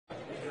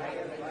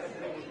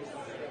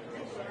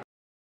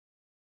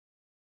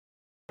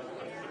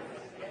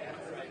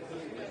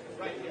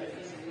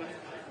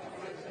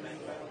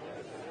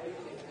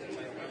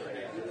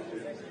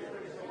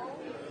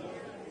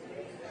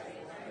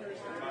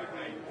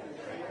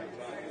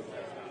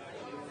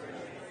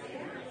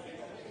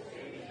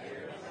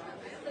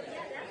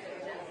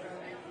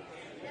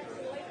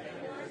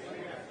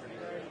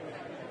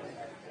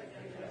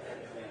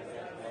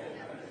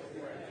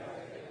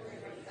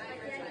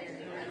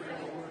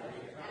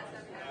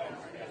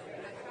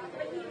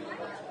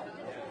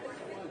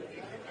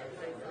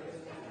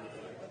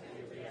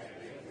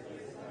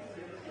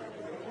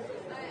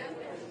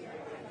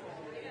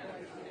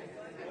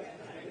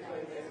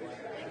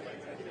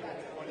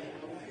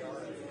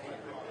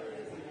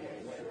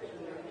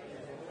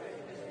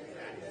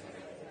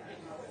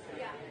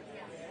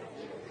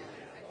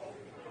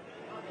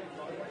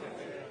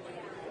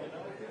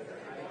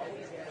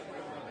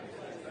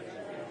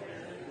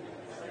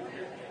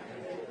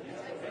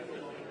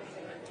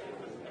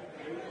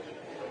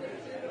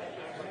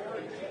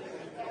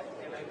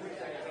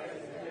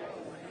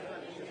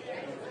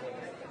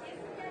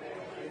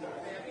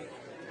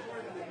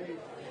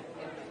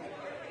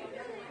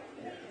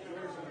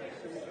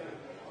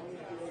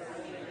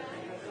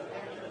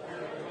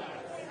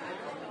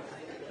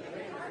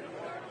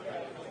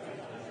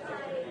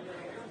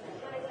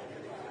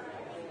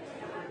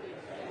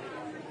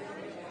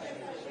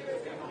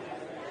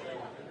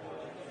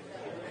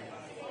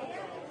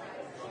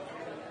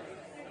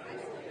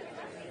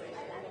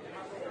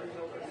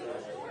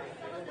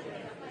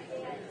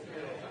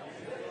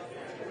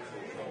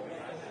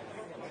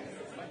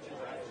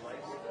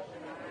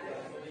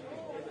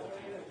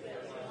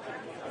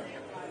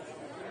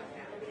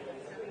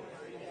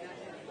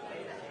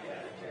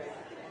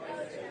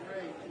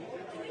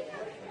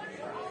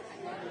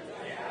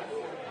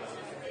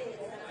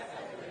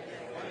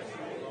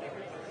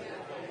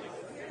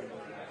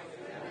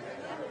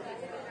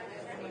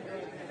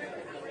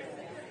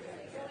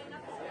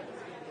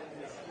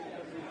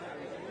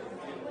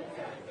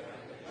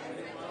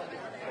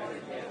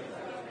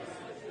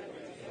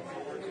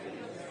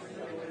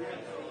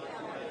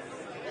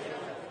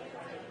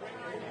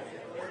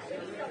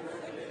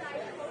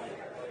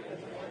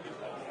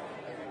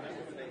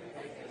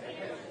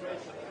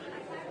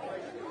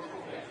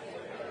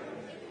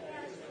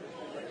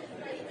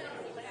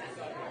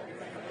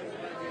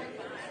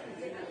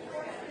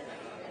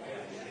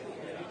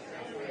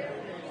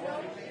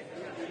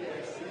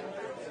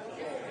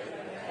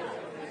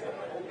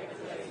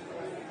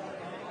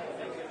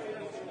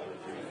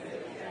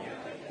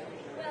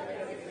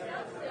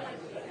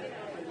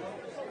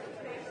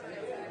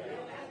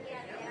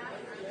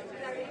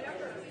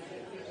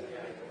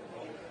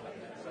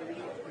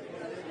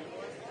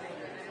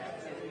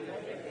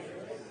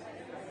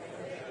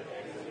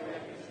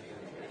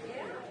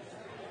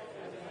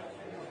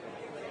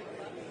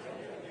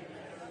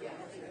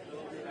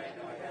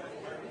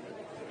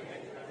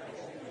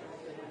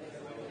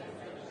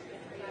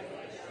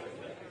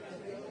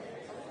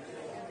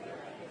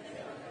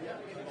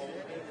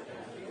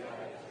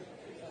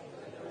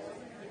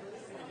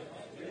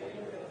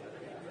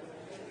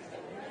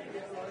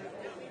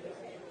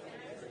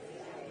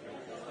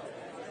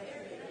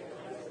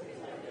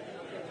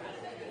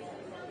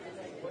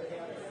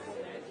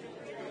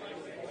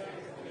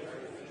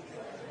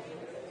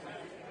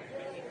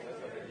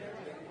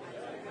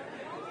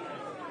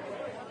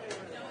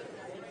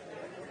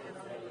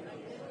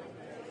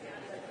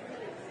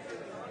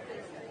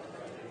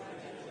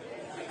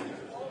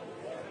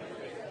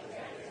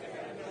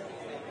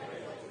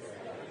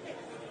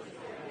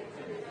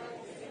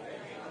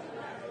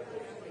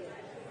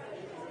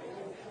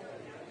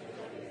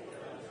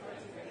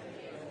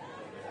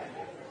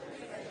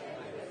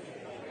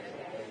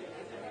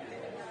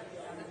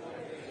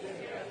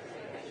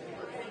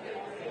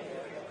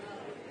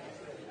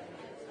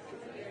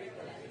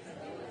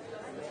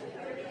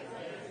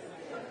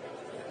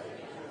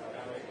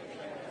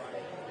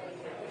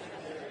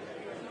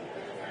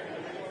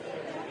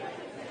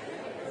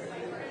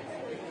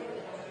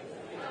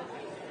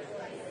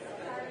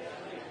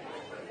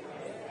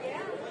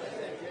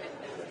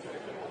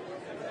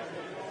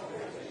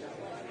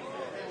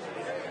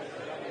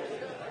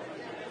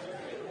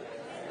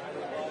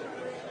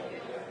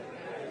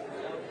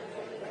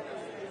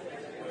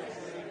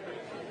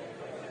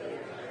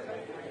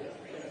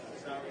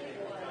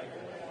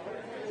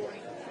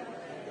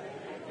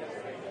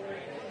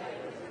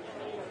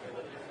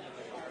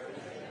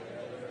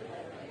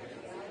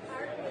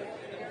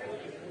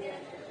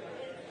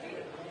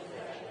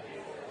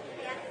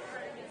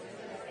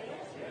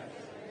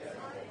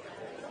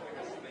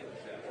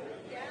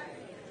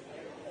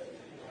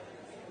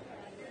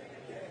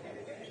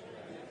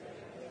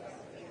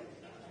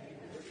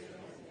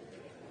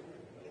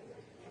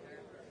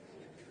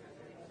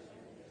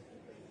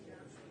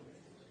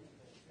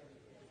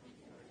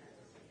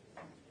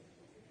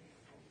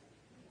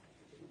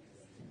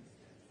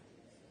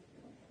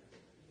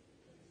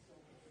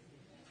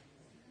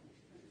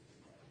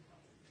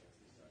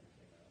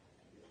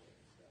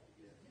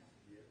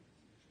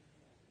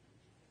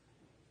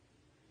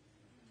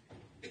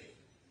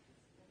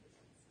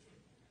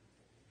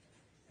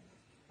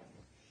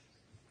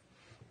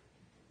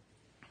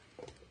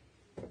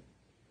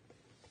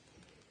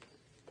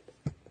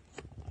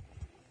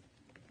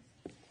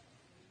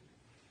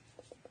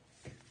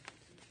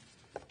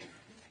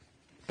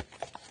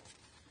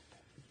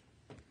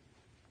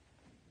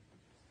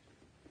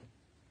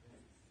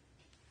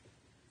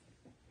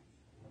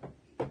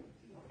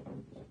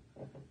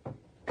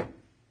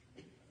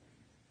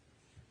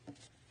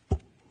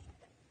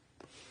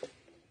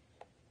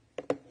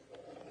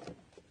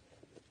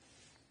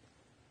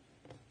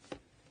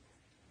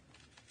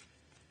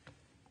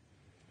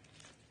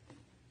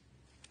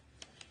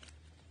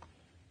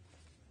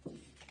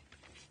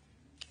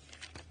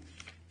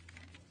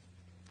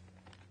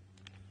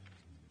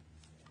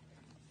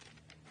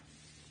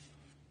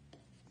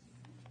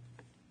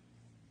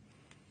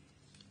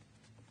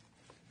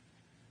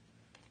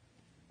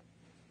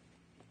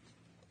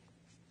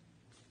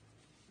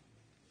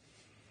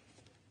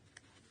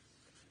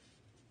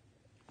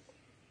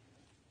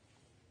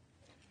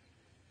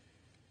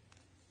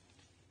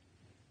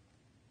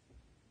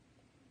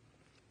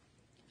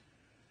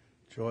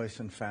Joyce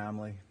and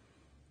family,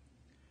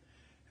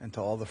 and to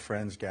all the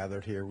friends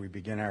gathered here, we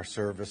begin our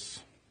service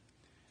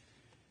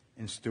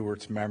in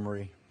Stuart's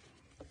memory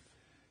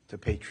to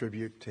pay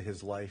tribute to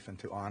his life and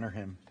to honor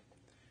him.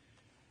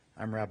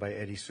 I'm Rabbi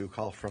Eddie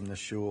Sukal from the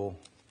Shul.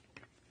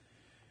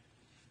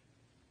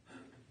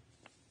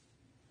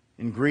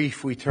 In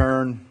grief, we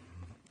turn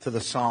to the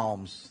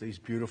Psalms, these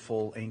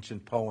beautiful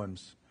ancient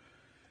poems,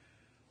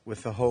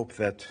 with the hope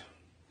that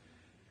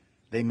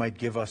they might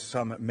give us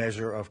some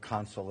measure of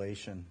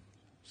consolation,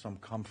 some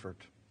comfort.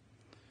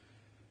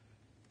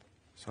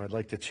 So I'd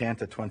like to chant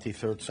the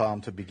 23rd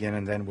Psalm to begin,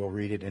 and then we'll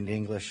read it in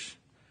English.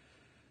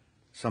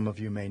 Some of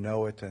you may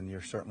know it, and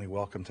you're certainly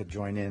welcome to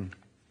join in.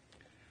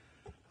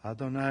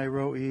 Adonai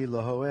ro'i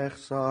lo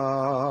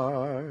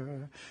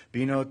echsar,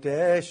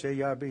 binoteh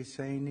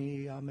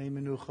sheyarbiseni, amei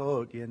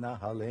menuchot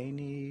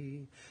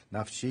yenahaleni,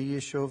 nafshi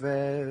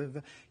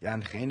yishovev,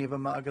 yancheni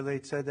v'ma'agalei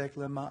tzedek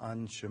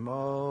lema'an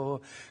shemo,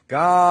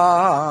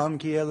 gam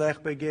ki elech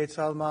begetz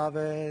al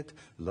mavet,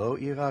 lo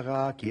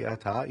irara ki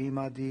ata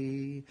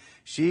imadi,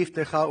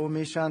 shiftecha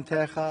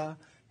umishantecha,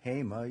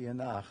 Hema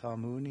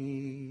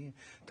yenachamuni,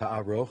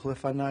 ta'aroch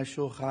lefanai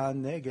shulchan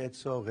neged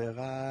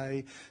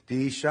sorerai,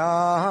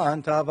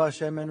 dishan tava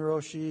shemen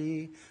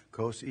roshi,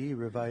 kos'i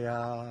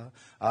revaya,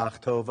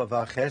 ach tova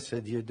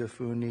v'chesed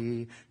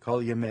yedefuni,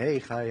 kol yemei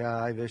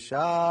chayai,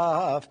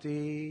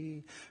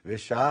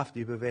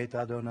 v'shafti beveit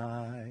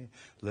Adonai,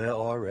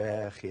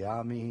 le'orech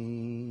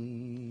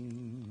yamin.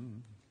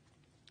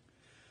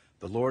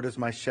 The Lord is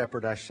my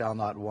shepherd, I shall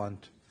not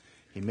want.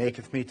 He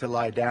maketh me to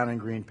lie down in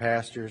green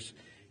pastures.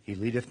 He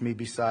leadeth me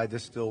beside the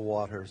still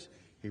waters.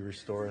 He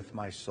restoreth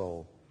my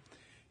soul.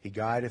 He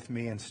guideth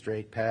me in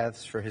straight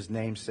paths for his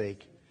name's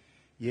sake.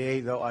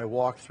 Yea, though I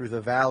walk through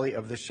the valley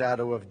of the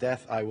shadow of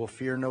death, I will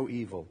fear no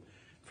evil,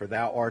 for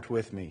thou art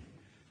with me.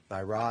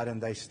 Thy rod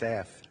and thy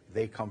staff,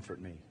 they comfort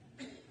me.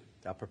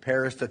 Thou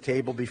preparest a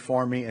table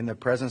before me in the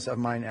presence of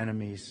mine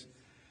enemies.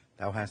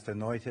 Thou hast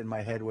anointed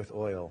my head with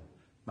oil.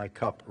 My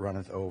cup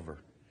runneth over.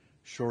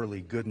 Surely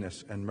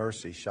goodness and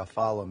mercy shall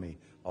follow me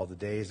all the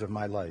days of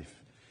my life,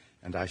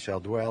 and I shall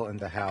dwell in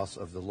the house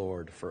of the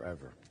Lord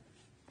forever.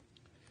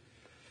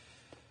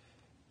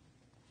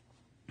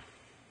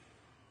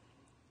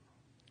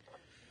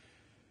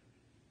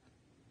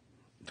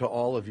 To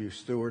all of you,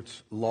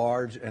 Stuart's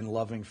large and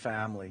loving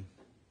family,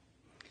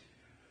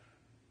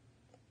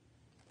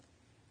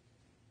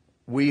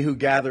 we who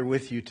gather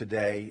with you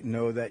today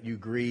know that you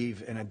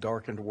grieve in a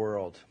darkened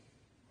world.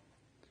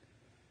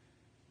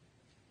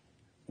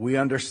 We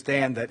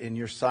understand that in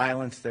your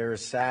silence there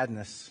is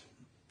sadness,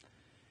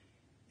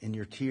 in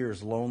your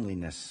tears,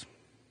 loneliness.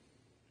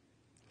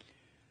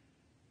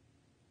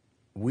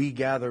 We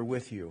gather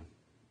with you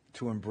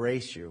to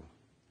embrace you,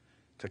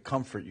 to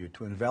comfort you,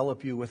 to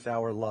envelop you with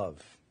our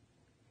love.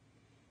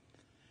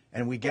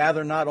 And we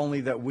gather not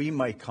only that we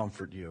might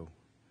comfort you,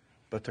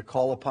 but to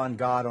call upon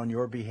God on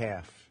your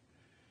behalf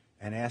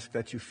and ask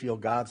that you feel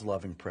God's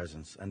loving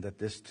presence and that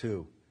this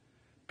too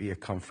be a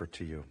comfort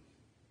to you.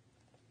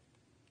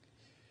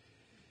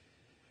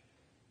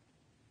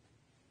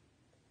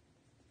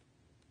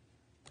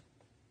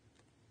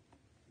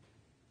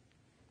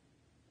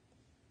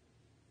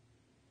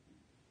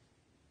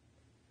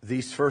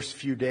 These first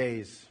few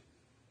days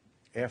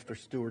after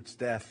Stuart's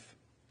death,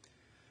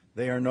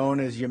 they are known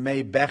as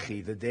Yemei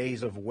Bechi, the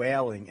days of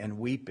wailing and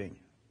weeping.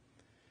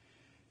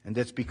 And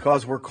it's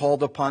because we're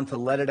called upon to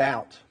let it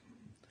out,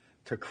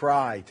 to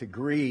cry, to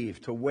grieve,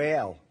 to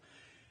wail,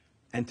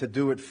 and to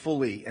do it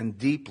fully and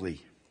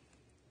deeply.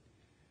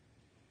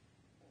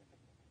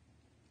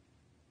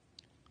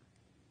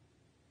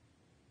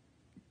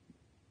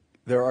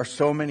 There are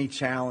so many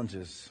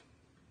challenges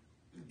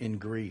in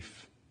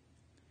grief.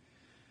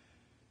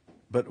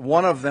 But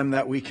one of them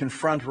that we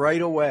confront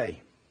right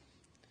away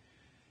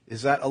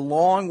is that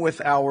along with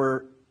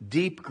our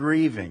deep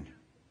grieving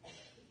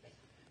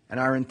and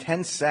our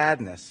intense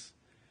sadness,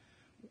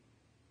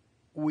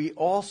 we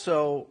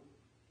also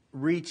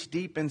reach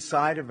deep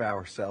inside of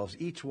ourselves,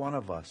 each one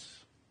of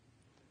us,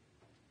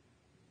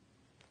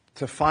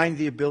 to find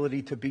the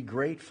ability to be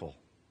grateful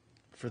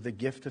for the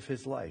gift of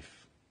his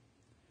life,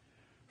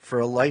 for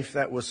a life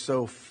that was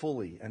so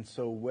fully and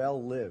so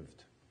well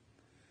lived.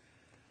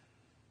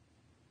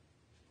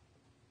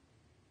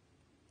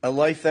 A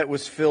life that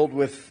was filled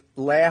with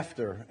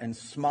laughter and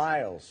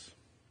smiles,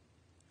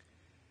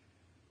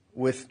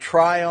 with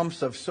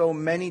triumphs of so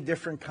many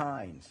different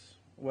kinds,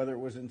 whether it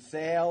was in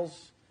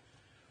sales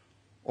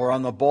or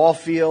on the ball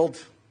field,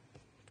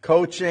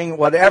 coaching,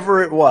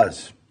 whatever it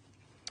was.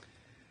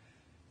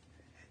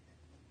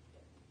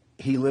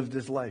 He lived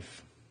his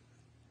life.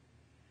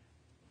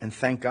 And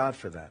thank God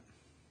for that.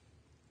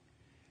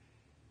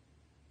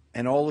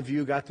 And all of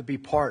you got to be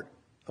part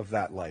of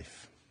that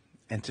life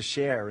and to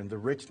share in the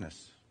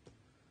richness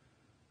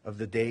of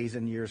the days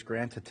and years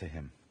granted to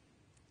him.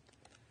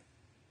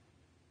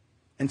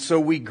 And so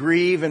we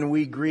grieve, and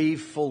we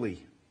grieve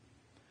fully.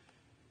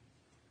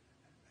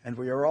 And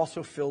we are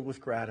also filled with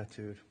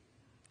gratitude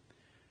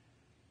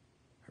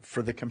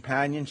for the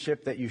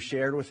companionship that you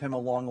shared with him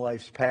along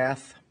life's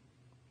path,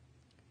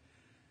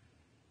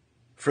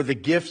 for the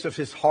gifts of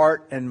his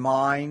heart and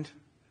mind,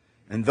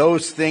 and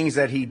those things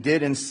that he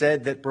did and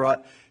said that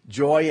brought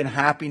joy and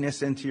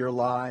happiness into your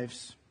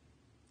lives,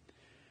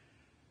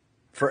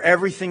 for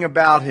everything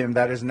about him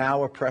that is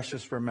now a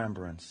precious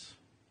remembrance.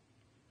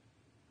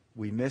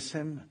 We miss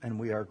him and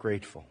we are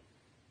grateful.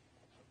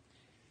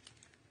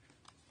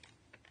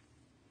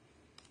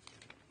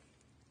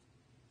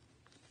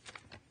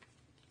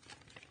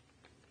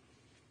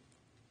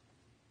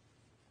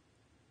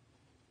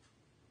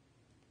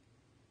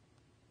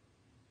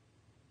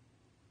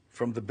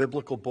 From the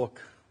biblical book,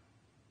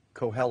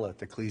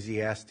 Kohelet,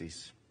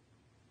 Ecclesiastes,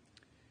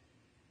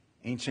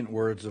 ancient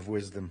words of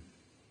wisdom.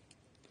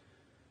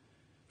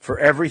 For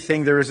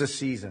everything there is a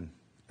season,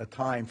 a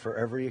time for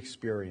every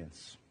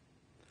experience,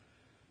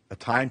 a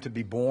time to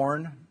be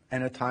born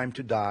and a time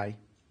to die,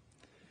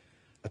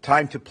 a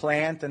time to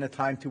plant and a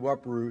time to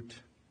uproot,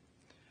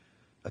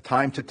 a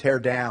time to tear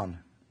down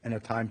and a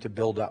time to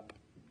build up,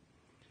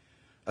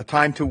 a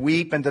time to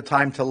weep and a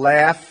time to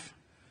laugh,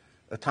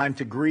 a time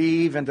to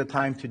grieve and a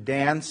time to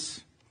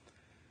dance,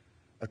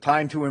 a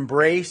time to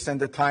embrace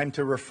and a time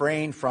to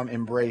refrain from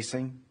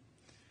embracing,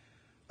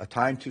 a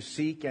time to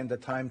seek and a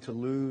time to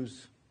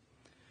lose,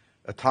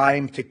 a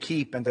time to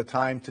keep and a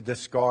time to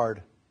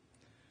discard,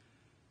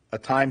 a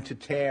time to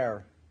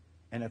tear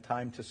and a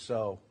time to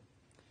sow,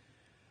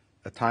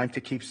 a time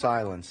to keep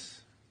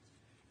silence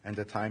and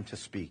a time to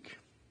speak.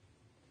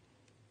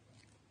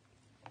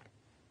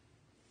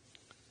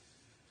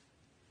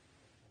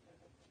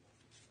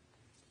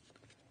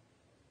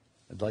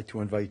 I'd like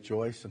to invite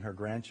Joyce and her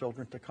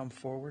grandchildren to come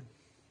forward.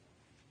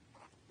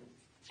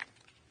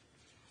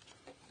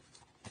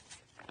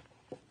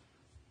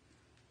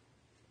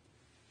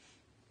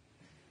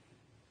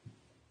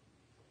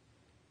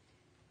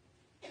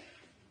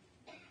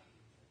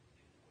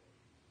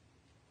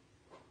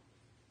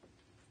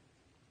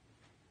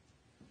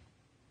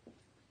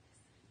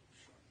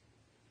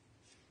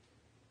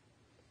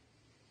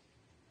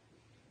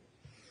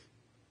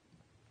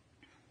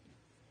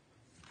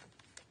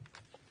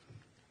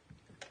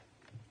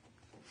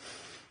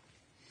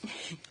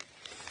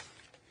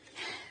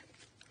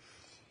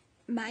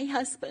 My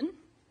husband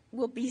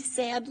will be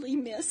sadly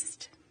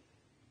missed,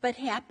 but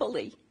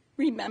happily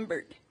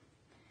remembered.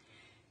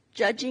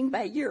 Judging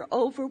by your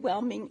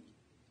overwhelming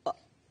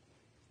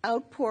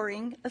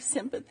outpouring of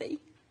sympathy,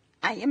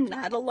 I am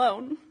not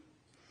alone.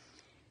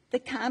 The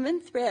common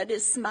thread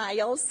is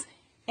smiles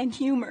and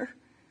humor.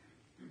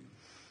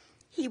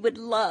 He would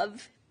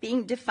love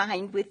being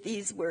defined with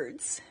these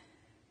words.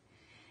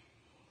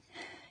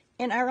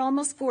 In our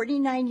almost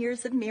 49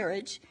 years of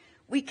marriage,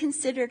 we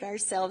considered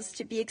ourselves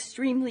to be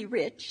extremely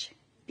rich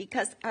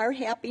because our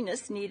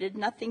happiness needed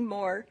nothing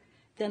more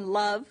than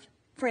love,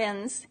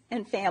 friends,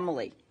 and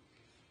family.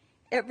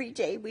 Every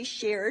day we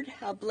shared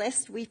how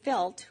blessed we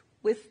felt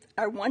with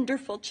our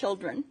wonderful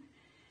children.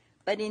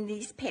 But in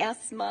these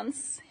past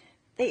months,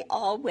 they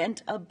all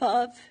went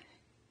above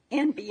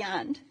and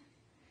beyond.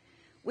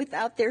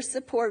 Without their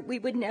support, we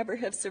would never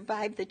have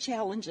survived the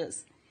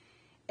challenges.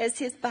 As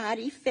his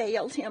body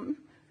failed him,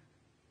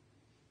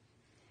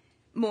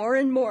 more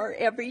and more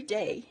every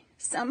day,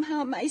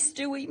 somehow my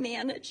Stewie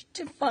managed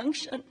to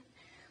function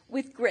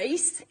with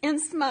grace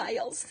and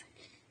smiles.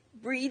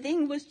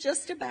 Breathing was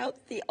just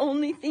about the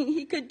only thing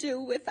he could do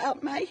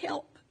without my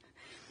help.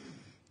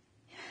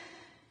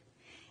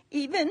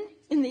 Even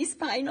in these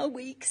final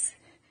weeks,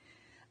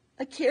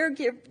 with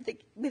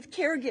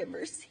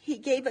caregivers, he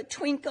gave a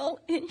twinkle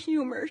and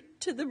humor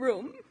to the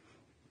room.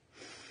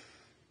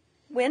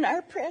 When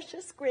our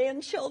precious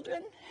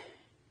grandchildren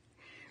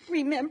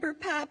remember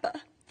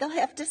Papa, they'll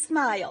have to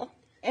smile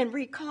and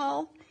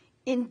recall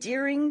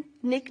endearing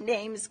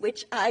nicknames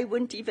which I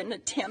wouldn't even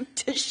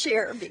attempt to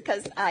share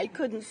because I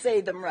couldn't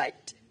say them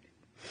right.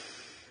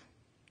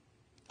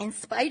 In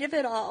spite of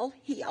it all,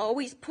 he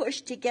always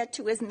pushed to get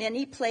to as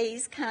many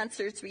plays,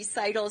 concerts,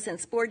 recitals, and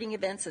sporting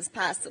events as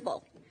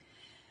possible.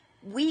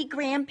 We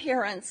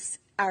grandparents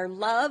are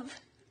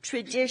love,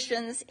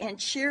 traditions, and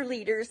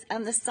cheerleaders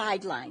on the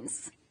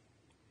sidelines.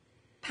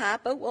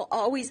 Papa will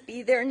always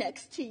be there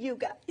next to you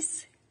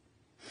guys.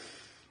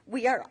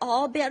 We are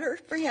all better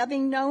for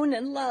having known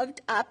and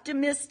loved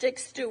optimistic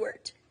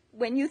Stuart.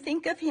 When you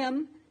think of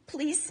him,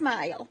 please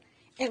smile,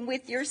 and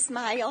with your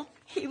smile,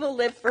 he will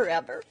live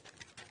forever.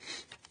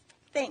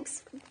 Thanks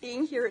for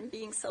being here and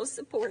being so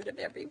supportive,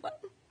 everyone.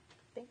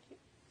 Thank you.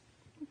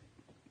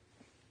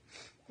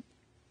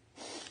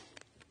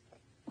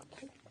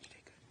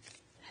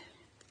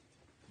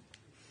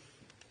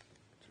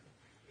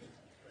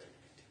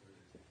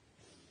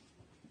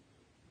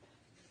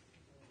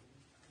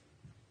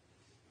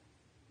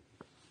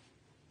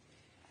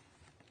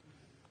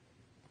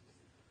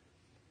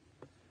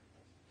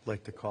 I'd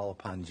like to call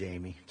upon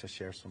Jamie to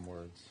share some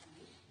words.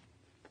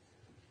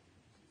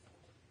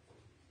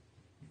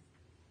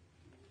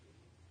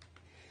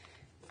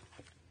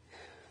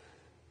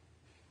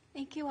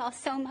 Thank you all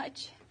so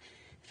much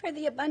for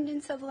the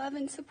abundance of love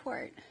and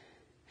support.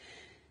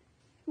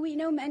 We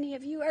know many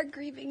of you are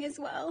grieving as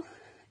well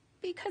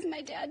because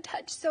my dad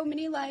touched so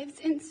many lives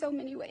in so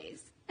many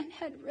ways and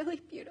had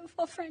really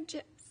beautiful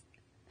friendships.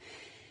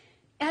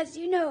 As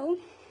you know,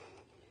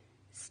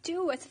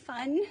 Stu was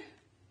fun,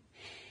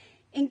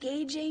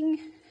 engaging,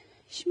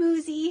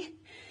 schmoozy,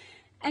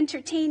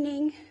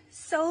 entertaining,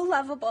 so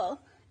lovable,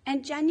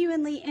 and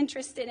genuinely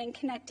interested in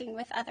connecting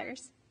with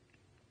others.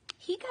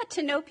 He got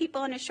to know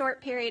people in a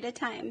short period of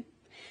time,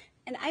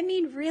 and I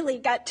mean really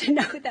got to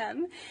know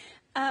them.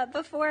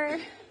 Before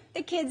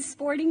the kids'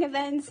 sporting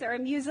events or a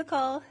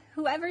musical,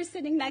 whoever's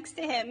sitting next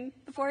to him,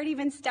 before it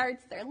even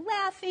starts, they're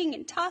laughing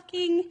and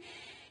talking.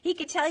 He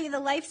could tell you the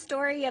life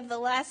story of the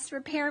last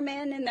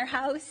repairman in their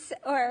house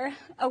or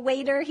a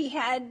waiter he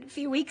had a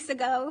few weeks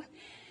ago,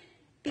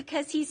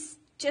 because he's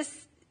just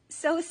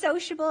so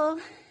sociable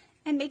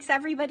and makes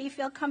everybody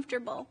feel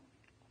comfortable.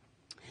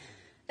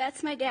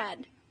 That's my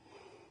dad.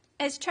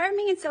 As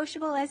charming and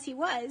sociable as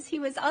he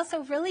was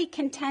also really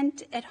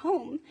content at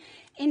home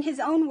in his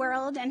own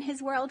world and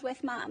his world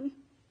with Mom.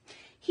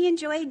 He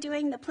enjoyed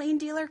doing the plain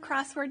dealer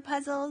crossword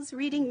puzzles,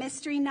 reading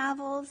mystery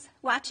novels,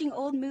 watching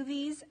old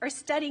movies, or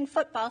studying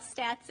football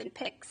stats and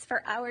picks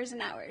for hours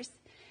and hours.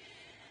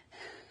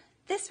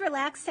 This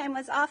relaxed time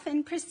was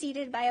often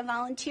preceded by a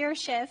volunteer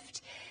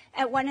shift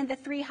at one of the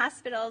 3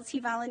 hospitals he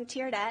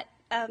volunteered at.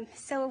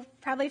 So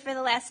probably for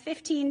the last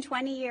 15,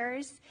 20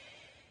 years,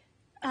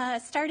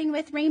 starting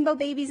with Rainbow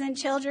Babies and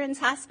Children's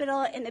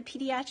Hospital in the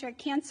pediatric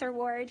cancer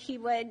ward, he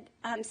would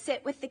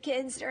sit with the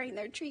kids during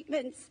their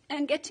treatments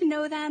and get to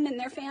know them and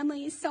their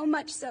families, so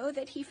much so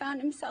that he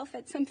found himself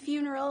at some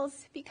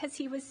funerals because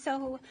he was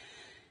so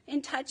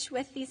in touch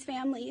with these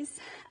families.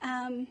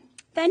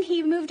 Then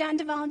he moved on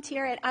to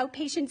volunteer at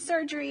outpatient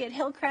surgery at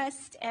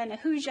Hillcrest and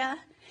Ahuja,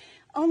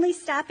 only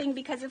stopping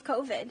because of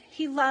COVID.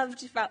 He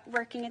loved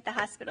working at the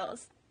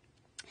hospitals.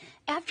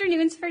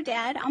 Afternoons for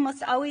Dad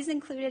almost always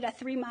included a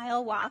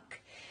 3-mile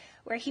walk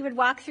where he would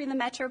walk through the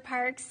metro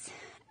parks,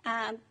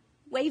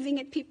 waving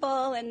at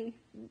people and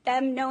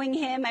them knowing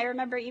him. I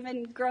remember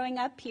even growing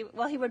up, he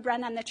would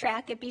run on the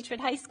track at Beechwood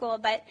High School,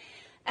 but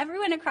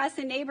everyone across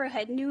the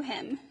neighborhood knew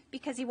him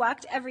because he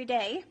walked every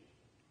day.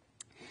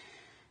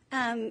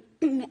 And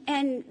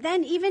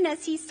then even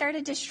as he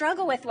started to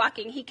struggle with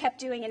walking, he kept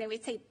doing it, and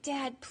we'd say,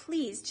 Dad,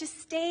 please, just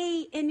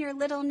stay in your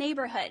little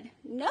neighborhood.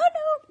 No,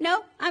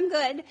 I'm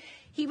good.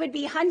 He would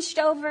be hunched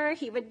over.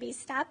 He would be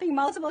stopping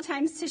multiple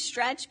times to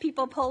stretch.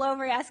 People pull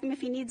over, ask him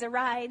if he needs a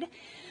ride.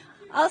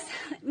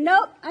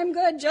 Nope, I'm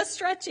good, just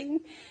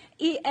stretching.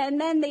 And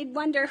then they'd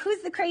wonder,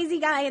 who's the crazy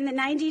guy in the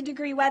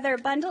 90-degree weather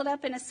bundled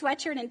up in a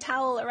sweatshirt and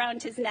towel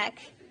around his neck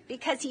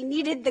because he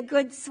needed the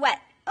good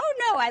sweat? Oh,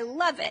 no, I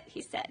love it,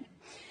 he said.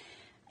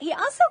 He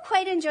also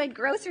quite enjoyed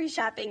grocery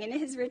shopping in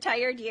his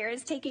retired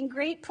years, taking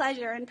great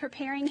pleasure in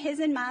preparing his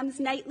and Mom's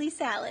nightly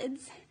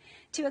salads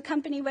to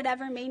accompany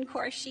whatever main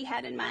course she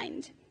had in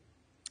mind.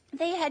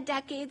 They had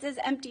decades as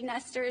empty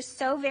nesters,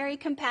 so very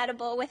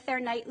compatible with their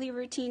nightly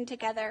routine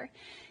together,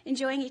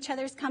 enjoying each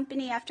other's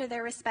company after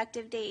their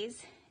respective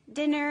days.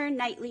 Dinner,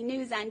 nightly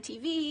news on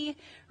TV,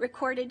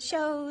 recorded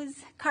shows,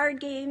 card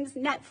games,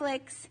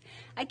 Netflix.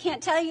 I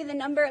can't tell you the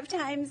number of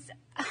times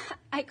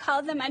I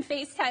called them on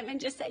FaceTime and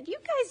just said, you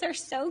guys are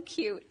so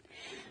cute.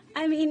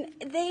 I mean,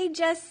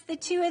 the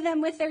 2 of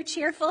them with their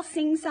cheerful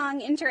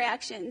sing-song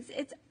interactions.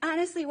 It's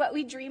honestly what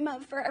we dream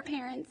of for our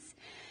parents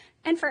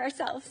and for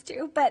ourselves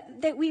too,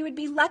 but that we would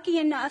be lucky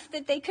enough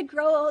that they could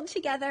grow old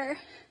together,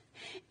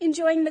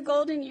 enjoying the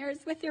golden years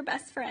with your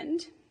best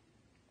friend.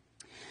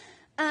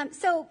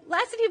 So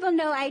lots of people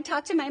know I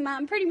talk to my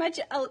mom pretty much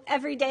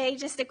every day,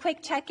 just a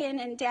quick check-in,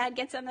 and Dad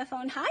gets on the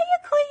phone, hi,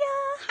 Akuya,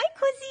 hi,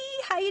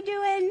 Kuzi, how you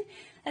doing?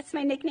 That's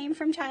my nickname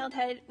from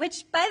childhood,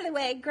 which, by the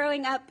way,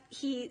 growing up,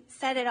 he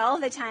said it all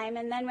the time,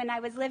 and then when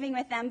I was living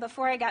with them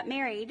before I got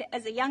married,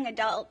 as a young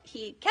adult,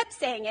 he kept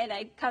saying it.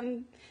 I'd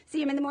come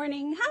see him in the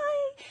morning,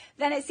 hi,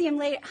 then I'd see him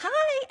later,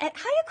 hi, hi,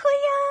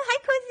 Akuya, hi,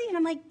 Kuzi, and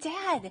I'm like,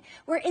 Dad,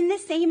 we're in the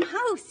same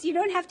house. You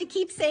don't have to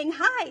keep saying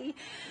hi.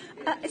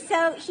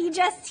 So he's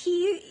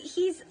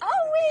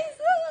always,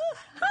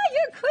 hi,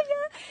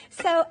 Akuya.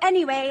 So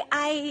anyway,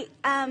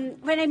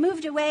 when I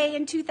moved away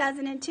in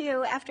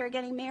 2002 after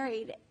getting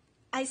married,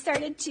 I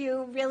started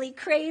to really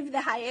crave the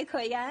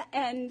Hayakuya,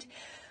 and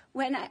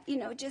when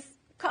just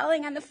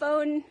calling on the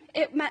phone,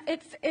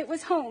 it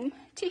was home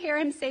to hear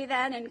him say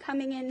that, and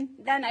coming in,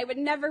 then I would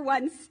never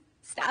once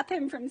stop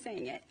him from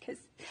saying it.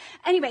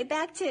 Anyway,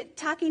 back to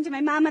talking to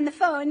my mom on the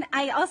phone,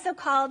 I also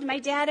called my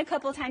dad a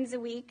couple times a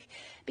week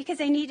because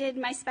I needed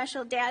my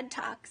special dad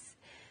talks.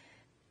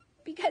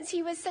 Because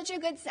he was such a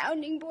good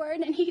sounding board,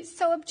 and he's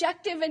so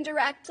objective and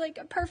direct, like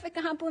a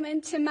perfect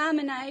complement to Mom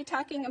and I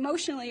talking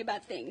emotionally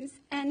about things.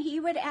 And he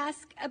would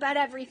ask about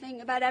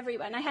everything, about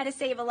everyone. I had to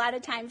save a lot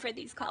of time for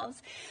these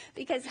calls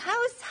because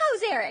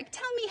how's Eric?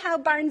 Tell me how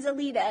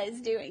Barnes-Alita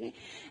is doing.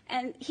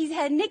 And he's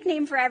had a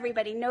nickname for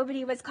everybody.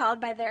 Nobody was called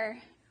by their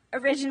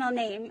original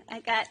name.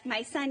 I got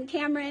my son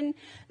Cameron,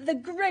 the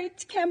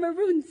Great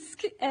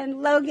Cameroonsk,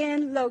 and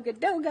Logan,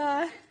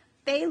 Logadoga,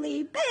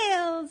 Bailey,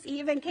 Bales. He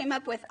even came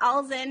up with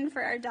Alzin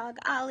for our dog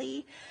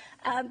Ollie.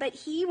 But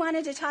he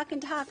wanted to talk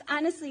and talk.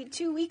 Honestly,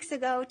 2 weeks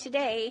ago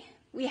today,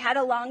 we had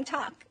a long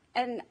talk.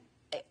 And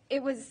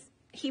it was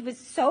he was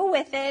so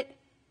with it.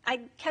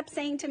 I kept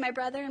saying to my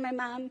brother and my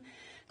mom,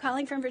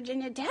 calling from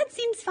Virginia, Dad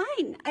seems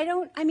fine. I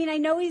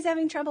know he's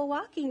having trouble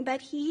walking,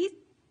 but he's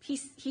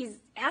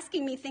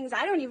asking me things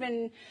I don't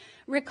even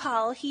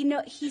recall.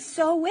 He's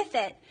so with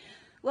it.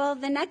 Well,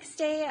 the next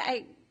day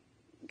I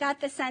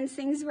got the sense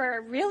things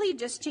were really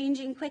just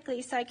changing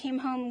quickly, so I came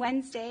home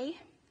Wednesday,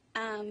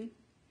 and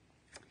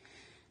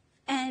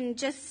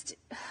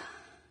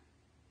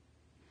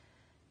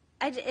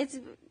it's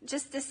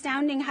just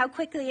astounding how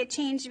quickly it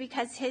changed,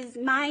 because his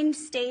mind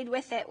stayed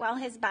with it while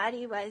his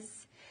body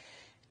was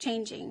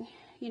changing,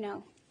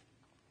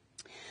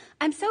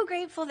 I'm so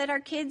grateful that our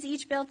kids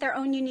each built their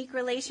own unique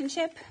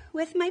relationship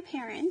with my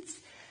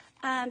parents,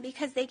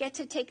 because they get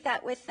to take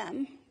that with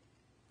them.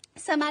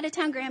 Some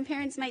out-of-town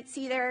grandparents might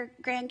see their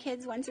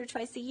grandkids once or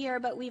twice a year,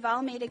 but we've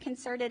all made a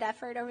concerted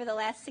effort over the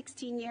last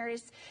 16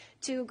 years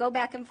to go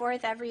back and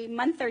forth every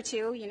month or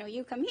two.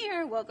 You come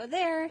here, we'll go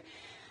there.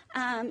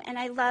 And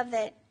I love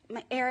that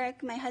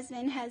Eric, my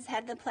husband, has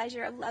had the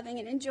pleasure of loving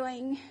and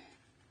enjoying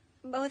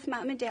both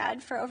Mom and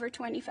Dad for over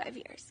 25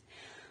 years.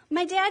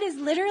 My dad is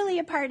literally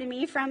a part of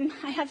me.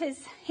 I have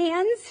his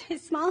hands,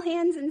 his small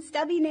hands and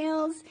stubby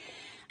nails,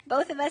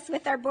 both of us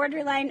with our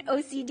borderline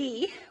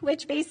OCD,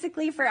 which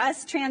basically for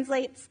us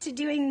translates to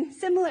doing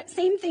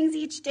same things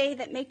each day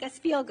that make us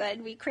feel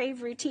good. We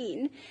crave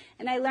routine.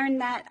 And I learned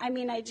that,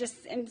 I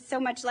just am so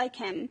much like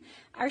him.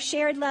 Our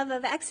shared love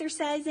of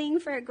exercising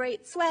for a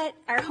great sweat,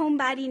 our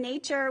homebody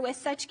nature with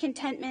such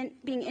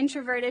contentment, being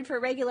introverted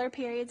for regular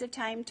periods of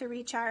time to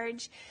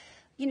recharge.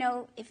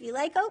 If you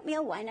like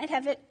oatmeal, why not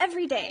have it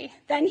every day?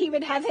 Then he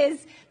would have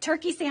his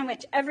turkey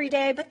sandwich every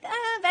day, but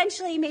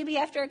eventually, maybe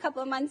after a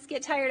couple of months,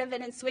 get tired of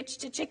it and switch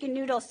to chicken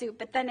noodle soup,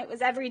 but then it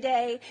was every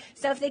day.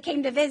 So if they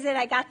came to visit,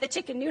 I got the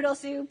chicken noodle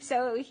soup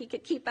so he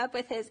could keep up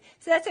with his.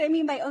 So that's what I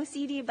mean by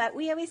OCD, but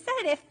we always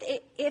said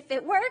if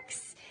it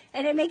works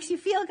and it makes you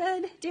feel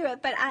good, do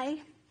it. But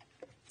I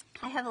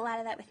have a lot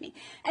of that with me.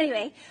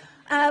 Anyway,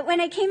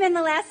 when I came in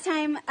the last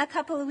time a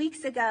couple of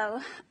weeks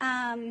ago,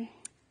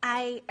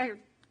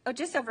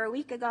 just over a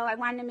week ago, I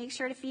wanted to make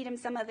sure to feed him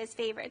some of his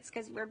favorites,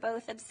 because we're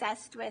both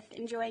obsessed with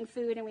enjoying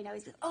food, and we'd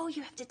always go, oh,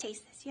 you have to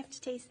taste this, you have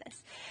to taste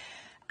this.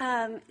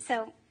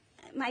 So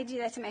I do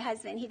that to my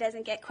husband. He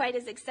doesn't get quite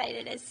as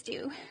excited as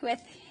Stu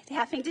with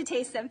having to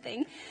taste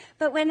something.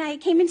 But when I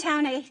came in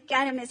town, I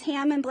got him his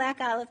ham and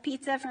black olive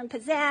pizza from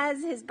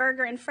Pizzazz, his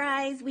burger and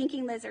fries,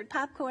 winking lizard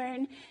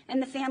popcorn,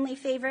 and the family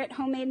favorite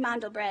homemade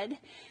mandel bread.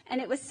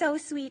 And it was so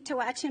sweet to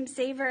watch him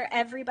savor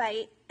every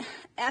bite.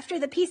 After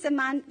the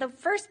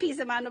first piece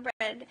of mandel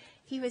bread,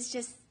 he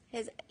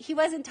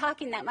wasn't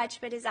talking that much,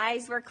 but his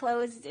eyes were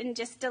closed in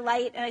just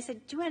delight. And I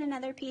said, do you want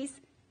another piece?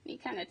 He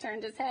kind of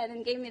turned his head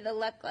and gave me the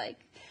look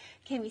like,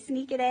 can we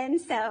sneak it in?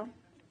 So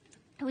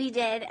we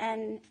did,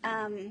 and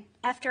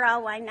after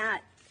all, why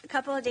not? A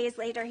couple of days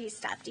later, he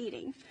stopped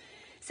eating.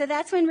 So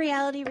that's when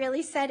reality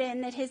really set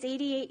in, that his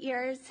 88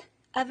 years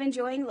of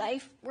enjoying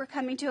life were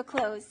coming to a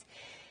close.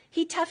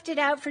 He toughed it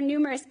out for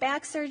numerous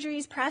back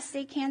surgeries,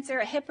 prostate cancer,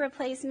 a hip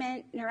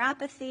replacement,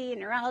 neuropathy,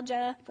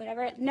 neuralgia,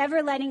 whatever,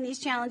 never letting these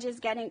challenges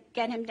get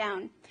him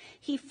down.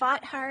 He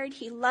fought hard,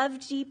 he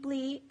loved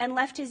deeply, and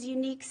left his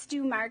unique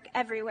Stu mark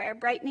everywhere,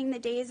 brightening the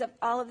days of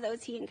all of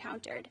those he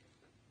encountered.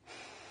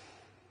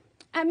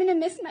 I'm going to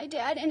miss my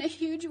dad in a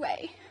huge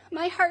way.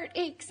 My heart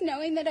aches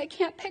knowing that I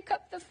can't pick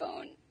up the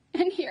phone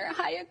and hear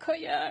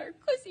Hayakoya or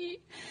Kusi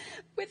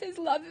with his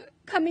love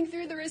coming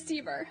through the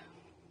receiver.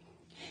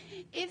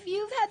 If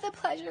you've had the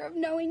pleasure of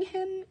knowing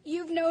him,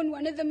 you've known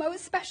one of the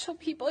most special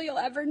people you'll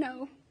ever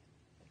know.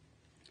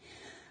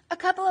 A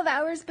couple of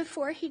hours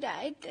before he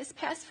died, this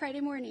past Friday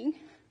morning,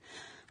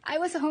 I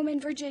was home in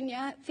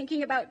Virginia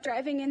thinking about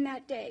driving in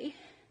that day.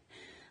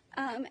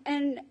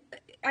 And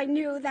I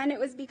knew then it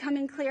was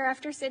becoming clear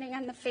after sitting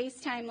on the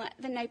FaceTime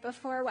the night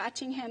before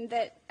watching him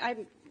that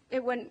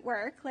it wouldn't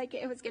work, like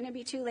it was going to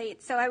be too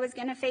late. So I was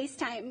going to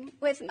FaceTime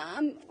with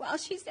Mom while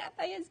she sat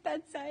by his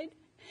bedside.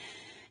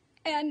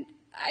 And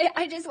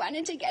I just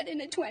wanted to get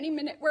in a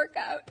 20-minute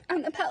workout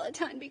on the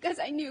Peloton because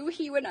I knew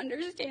he would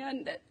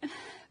understand that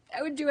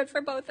I would do it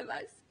for both of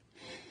us.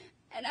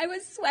 And I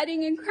was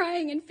sweating and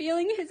crying and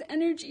feeling his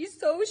energy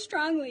so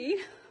strongly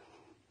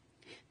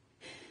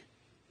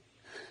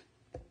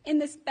in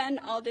this Ben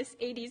Aldis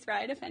 80s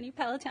ride, if any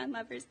Peloton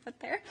lovers out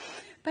there.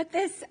 But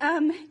this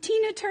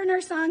Tina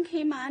Turner song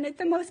came on at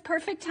the most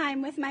perfect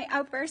time with my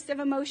outburst of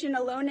emotion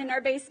alone in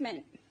our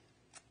basement.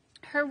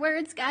 Her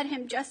words got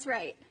him just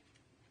right.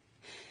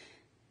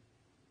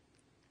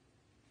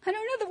 I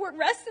don't know the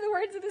rest of the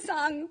words of the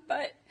song,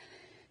 but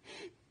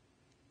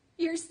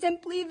you're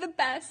simply the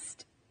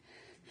best,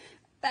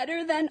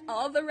 better than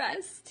all the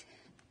rest,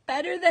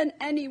 better than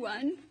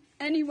anyone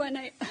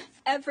I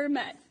ever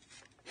met.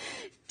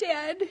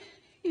 Dad,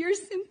 you're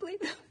simply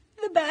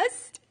the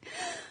best.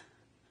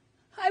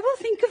 I will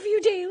think of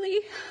you daily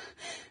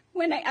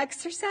when I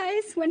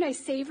exercise, when I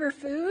savor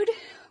food,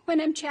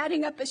 when I'm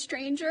chatting up a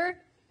stranger,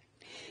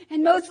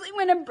 and mostly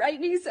when I'm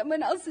brightening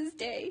someone else's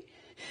day.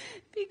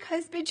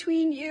 Because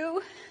between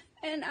you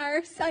and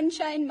our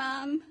sunshine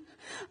mom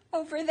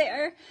over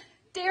there,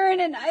 Darren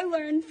and I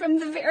learned from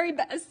the very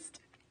best.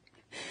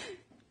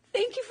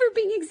 Thank you for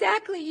being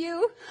exactly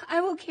you.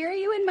 I will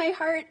carry you in my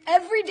heart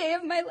every day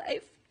of my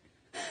life.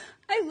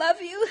 I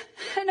love you,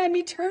 and I'm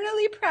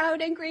eternally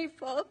proud and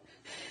grateful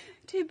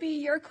to be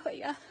your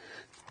Koya.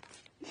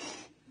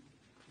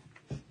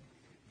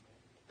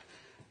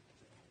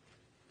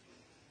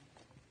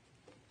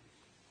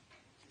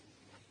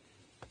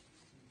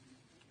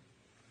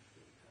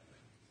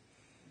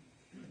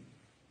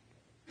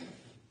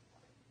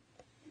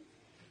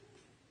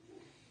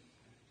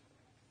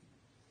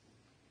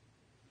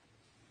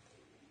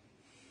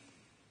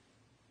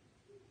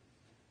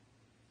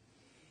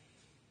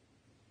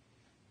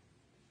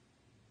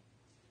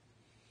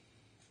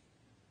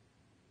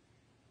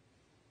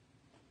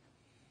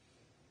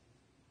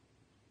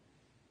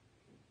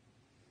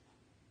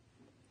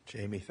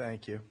 Jamie,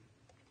 thank you.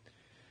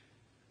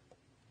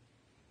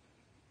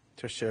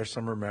 To share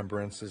some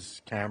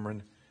remembrances,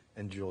 Cameron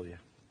and Julia.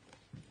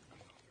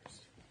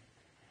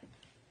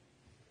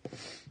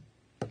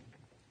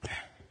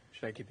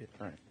 Should I keep it?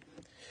 All right.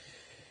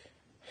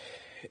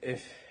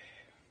 If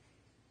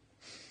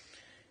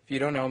you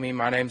don't know me,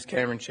 my name's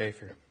Cameron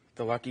Schaefer,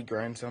 the lucky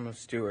grandson of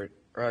Stuart,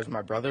 or as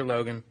my brother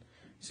Logan,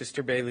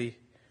 sister Bailey,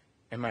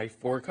 and my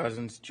 4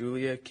 cousins,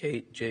 Julia,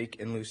 Kate, Jake,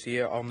 and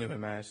Lucia, all knew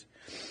him as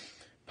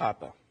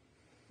Papa.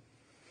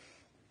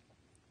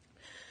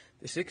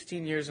 The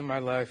 16 years of my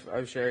life,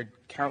 I've shared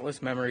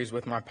countless memories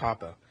with my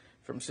Papa,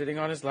 from sitting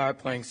on his lap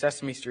playing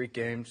Sesame Street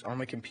games on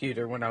the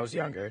computer when I was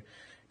younger,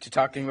 to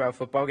talking about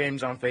football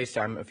games on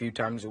FaceTime a few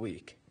times a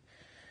week.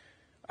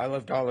 I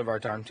loved all of our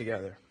time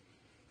together.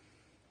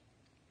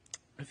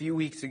 A few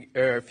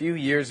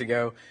years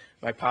ago,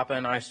 my Papa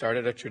and I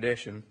started a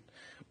tradition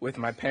with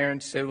my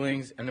parents,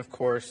 siblings, and of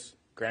course,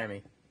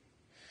 Grammy.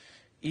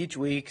 Each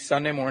week,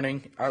 Sunday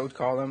morning, I would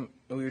call them,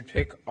 and we would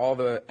pick all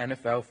the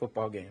NFL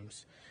football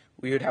games.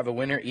 We would have a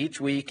winner each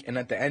week, and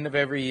at the end of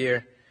every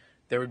year,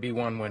 there would be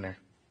one winner.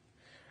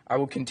 I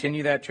will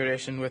continue that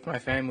tradition with my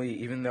family,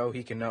 even though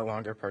he can no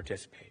longer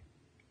participate.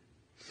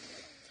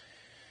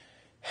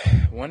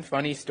 One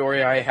funny story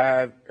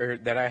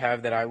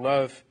that I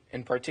love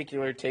in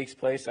particular takes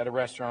place at a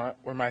restaurant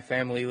where my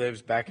family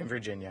lives back in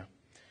Virginia.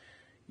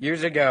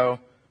 Years ago,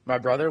 my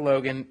brother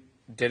Logan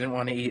didn't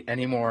want to eat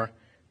anymore,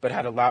 but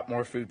had a lot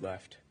more food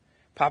left.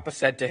 Papa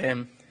said to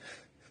him,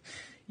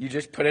 "You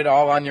just put it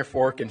all on your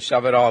fork and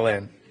shove it all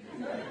in."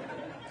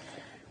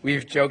 We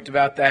have joked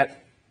about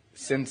that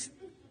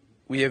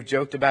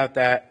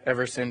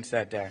ever since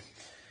that day.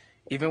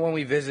 Even when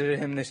we visited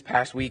him this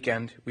past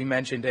weekend, we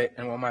mentioned it,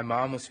 and when my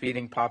mom was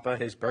feeding Papa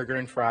his burger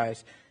and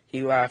fries,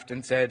 he laughed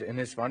and said in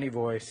his funny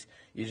voice,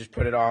 "You just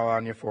put it all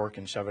on your fork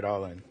and shove it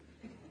all in."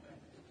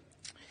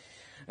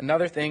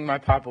 Another thing my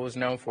Papa was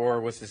known for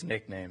was his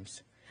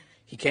nicknames.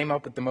 He came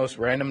up with the most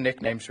random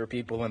nicknames for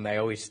people, and they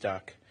always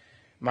stuck.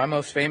 My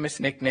most famous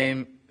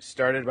nickname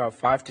started about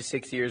 5 to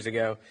 6 years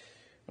ago,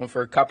 when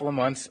for a couple of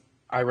months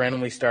I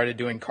randomly started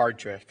doing card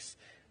tricks.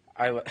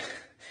 I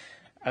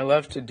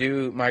love to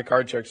do my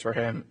card tricks for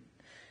him,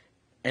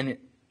 and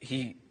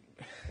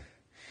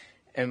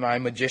my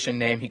magician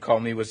name he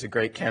called me was the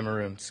Great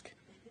Cameroonsk.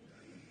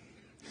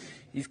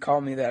 He's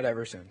called me that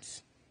ever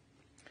since.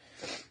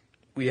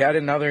 We had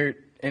another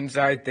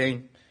inside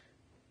thing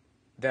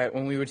that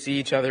when we would see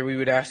each other, we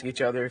would ask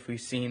each other if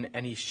we've seen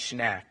any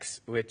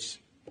schnacks,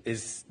 which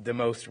is the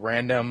most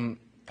random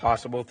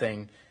possible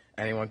thing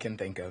anyone can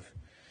think of.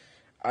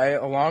 I,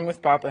 along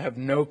with Papa, have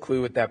no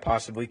clue what that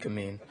possibly could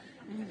mean.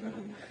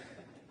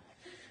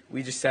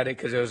 We just said it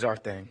because it was our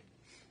thing.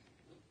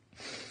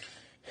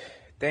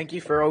 Thank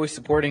you for always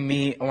supporting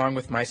me, along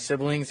with my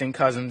siblings and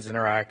cousins in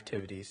our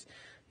activities.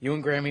 You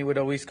and Grammy would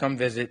always come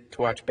visit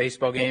to watch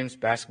baseball games,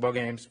 basketball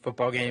games,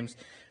 football games,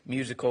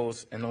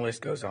 musicals, and the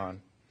list goes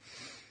on.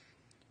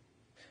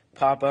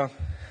 Papa,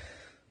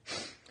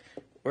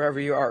 wherever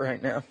you are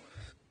right now,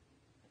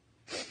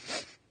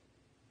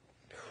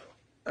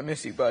 I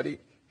miss you, buddy.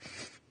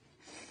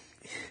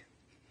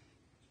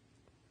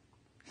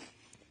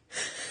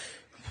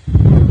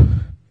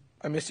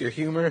 I miss your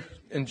humor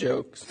and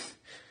jokes.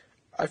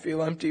 I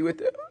feel empty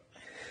without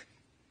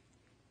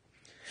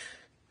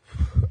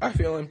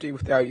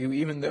you,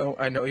 even though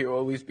I know you'll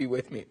always be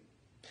with me.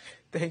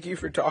 Thank you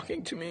for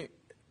talking to me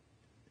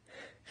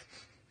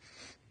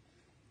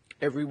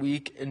every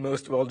week, and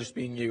most of all, just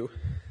being you.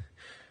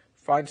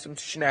 Find some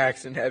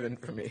schnacks in heaven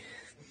for me.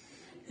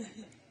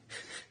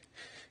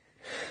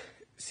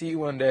 See you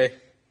one day.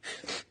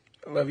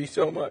 I love you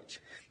so much.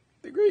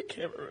 The Great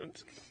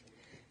Cameroons.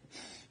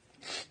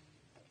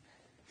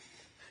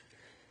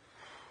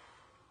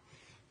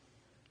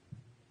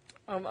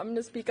 I'm going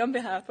to speak on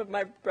behalf of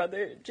my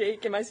brother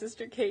Jake and my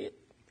sister Kate.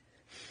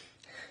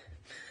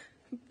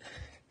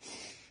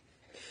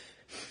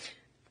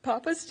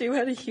 Papa Stu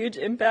had a huge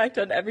impact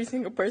on every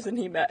single person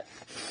he met,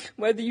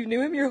 whether you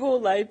knew him your whole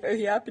life or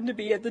he happened to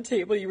be at the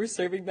table you were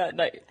serving that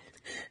night.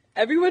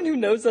 Everyone who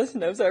knows us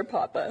knows our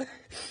Papa.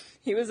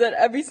 He was at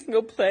every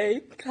single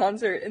play,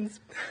 concert,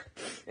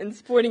 and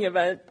sporting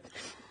event.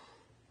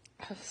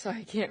 Oh, sorry,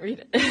 I can't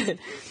read it.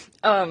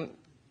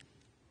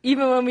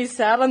 even when we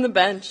sat on the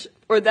bench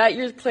or that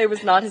year's play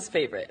was not his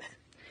favorite.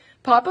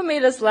 Papa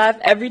made us laugh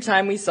every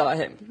time we saw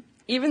him.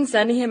 Even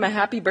sending him a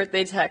happy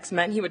birthday text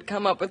meant he would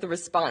come up with a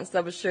response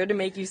that was sure to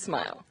make you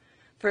smile.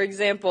 For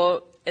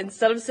example,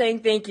 instead of saying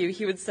thank you,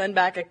 he would send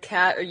back a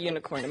cat or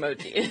unicorn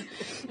emoji.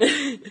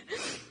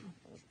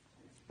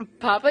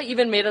 Papa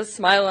even made us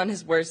smile on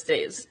his worst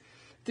days.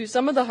 Through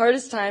some of the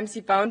hardest times,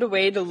 he found a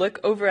way to look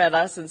over at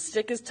us and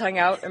stick his tongue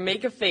out or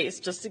make a face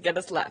just to get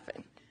us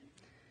laughing.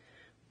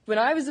 When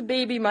I was a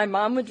baby, my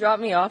mom would drop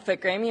me off at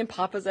Grammy and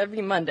Papa's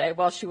every Monday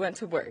while she went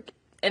to work,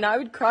 and I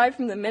would cry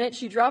from the minute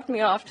she dropped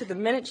me off to the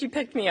minute she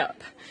picked me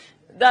up.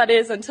 That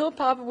is, until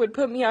Papa would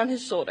put me on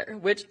his shoulder,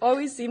 which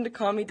always seemed to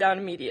calm me down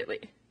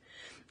immediately.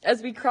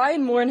 As we cry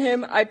and mourn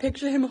him, I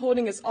picture him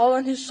holding us all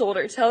on his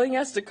shoulder, telling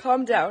us to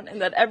calm down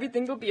and that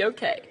everything will be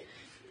okay.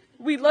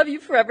 We love you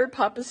forever,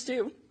 Papa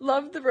Stu.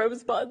 Love the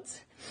Rosebuds.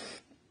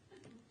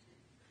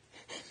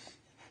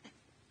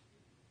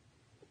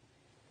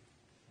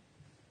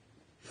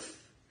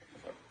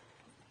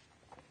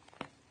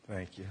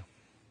 Thank you.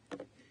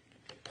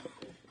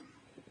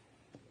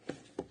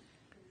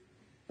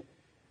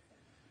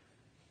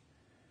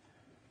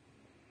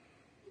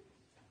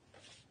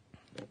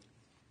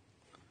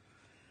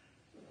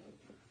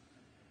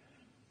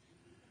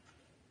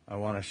 I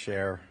want to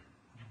share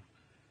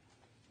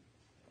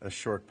a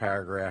short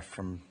paragraph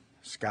from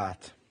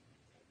Scott.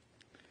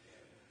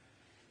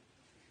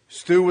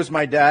 Stu was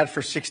my dad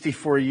for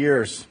 64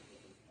 years.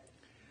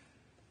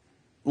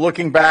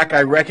 Looking back,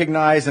 I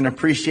recognize and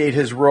appreciate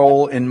his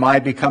role in my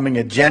becoming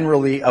a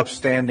generally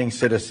upstanding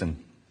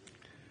citizen.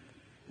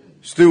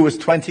 Stu was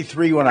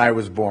 23 when I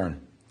was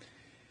born.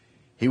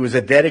 He was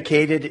a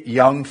dedicated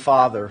young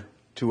father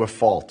to a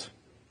fault.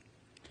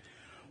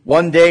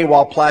 One day,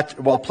 while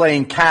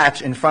playing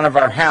catch in front of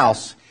our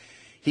house,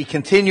 he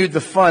continued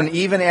the fun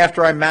even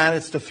after I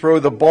managed to throw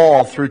the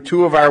ball through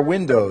two of our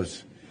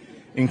windows,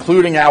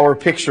 including our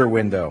picture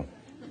window.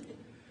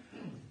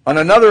 On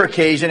another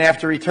occasion,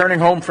 after returning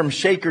home from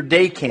Shaker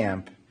Day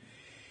Camp,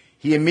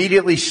 he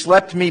immediately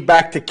schlepped me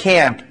back to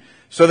camp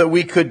so that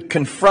we could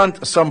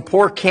confront some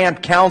poor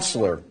camp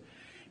counselor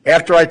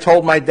after I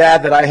told my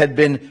dad that I had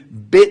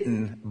been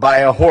bitten by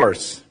a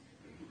horse.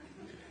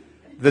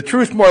 The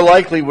truth more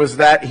likely was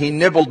that he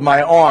nibbled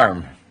my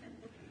arm.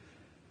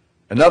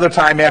 Another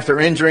time, after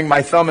injuring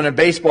my thumb in a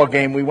baseball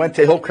game, we went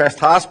to Hillcrest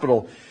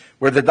Hospital,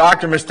 where the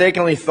doctor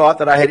mistakenly thought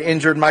that I had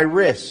injured my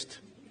wrist.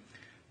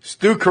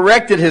 Stu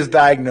corrected his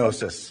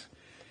diagnosis,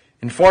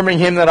 informing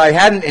him that I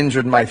hadn't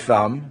injured my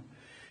thumb.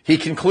 He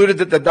concluded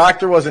that the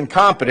doctor was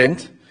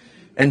incompetent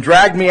and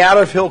dragged me out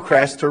of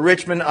Hillcrest to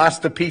Richmond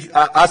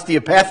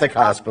Osteopathic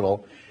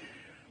Hospital,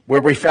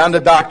 where we found a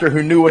doctor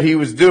who knew what he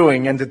was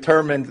doing and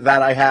determined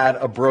that I had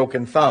a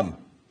broken thumb.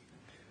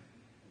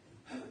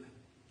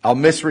 I'll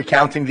miss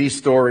recounting these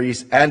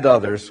stories and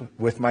others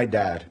with my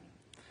dad,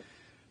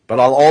 but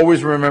I'll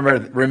always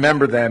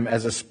remember them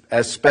as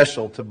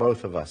special to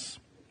both of us.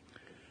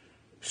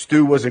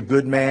 Stu was a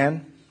good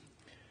man.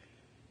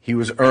 He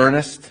was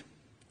earnest.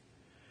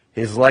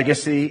 His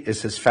legacy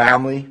is his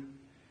family,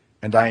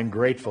 and I am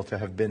grateful to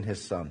have been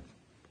his son.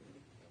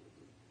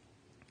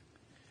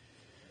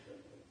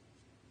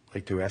 I'd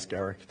like to ask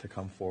Eric to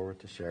come forward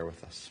to share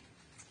with us.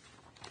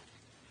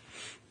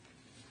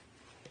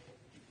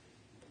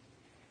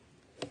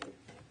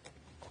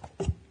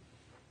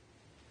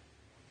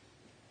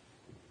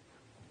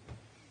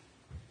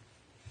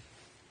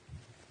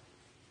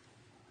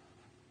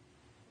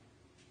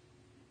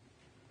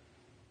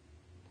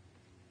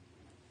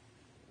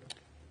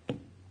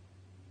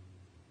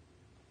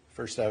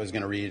 First, I was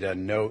going to read a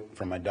note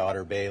from my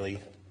daughter, Bailey.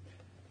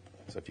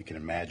 So if you can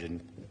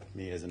imagine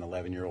me as an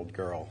 11-year-old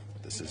girl,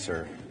 this is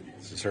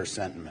her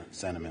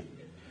sentiment.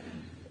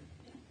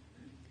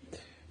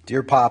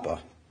 Dear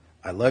Papa,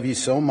 I love you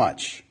so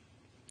much.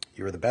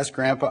 You were the best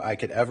grandpa I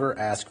could ever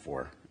ask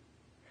for.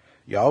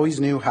 You always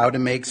knew how to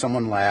make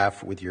someone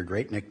laugh with your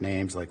great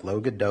nicknames like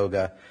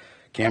Logadoga,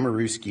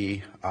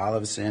 Kamarewski,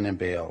 Olivson, and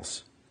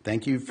Bales.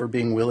 Thank you for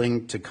being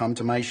willing to come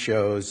to my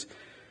shows.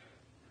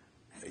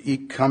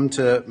 You come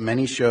to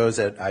many shows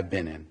that I've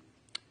been in,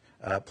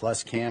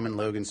 plus Cam and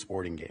Logan's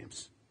sporting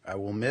games. I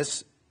will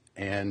miss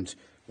and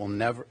will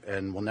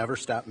never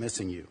stop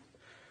missing you.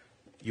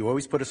 You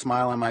always put a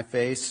smile on my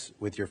face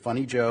with your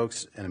funny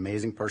jokes and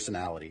amazing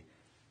personality.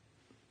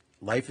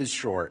 Life is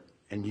short,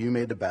 and you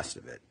made the best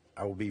of it.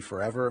 I will be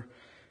forever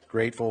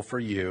grateful for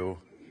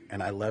you,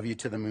 and I love you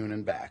to the moon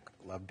and back.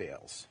 Love,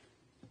 Bales.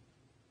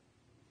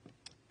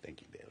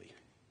 Thank you, Bailey.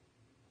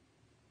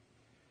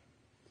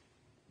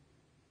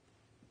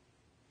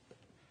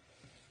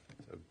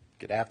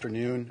 Good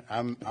afternoon.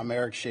 I'm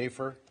Eric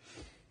Schaefer.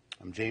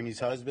 I'm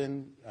Jamie's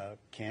husband,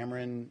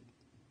 Cameron,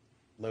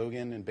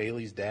 Logan, and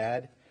Bailey's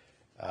dad.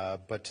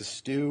 But to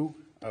Stu,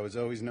 I was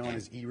always known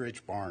as E.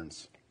 Rich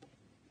Barnes.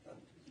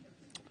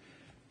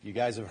 You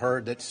guys have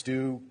heard that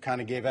Stu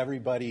kind of gave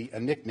everybody a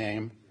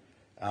nickname,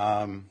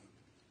 and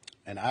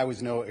I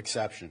was no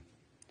exception.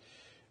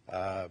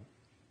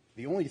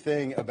 The only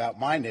thing about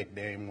my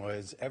nickname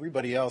was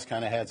everybody else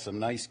kind of had some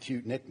nice,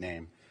 cute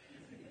nickname.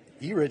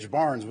 E. Rich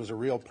Barnes was a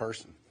real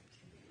person.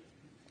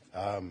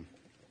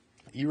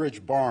 E.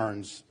 Rich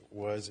Barnes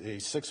was a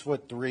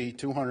 6'3",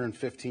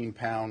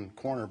 215-pound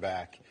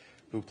cornerback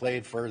who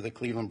played for the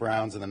Cleveland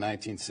Browns in the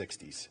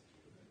 1960s.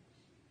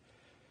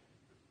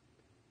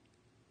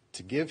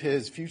 To give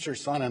his future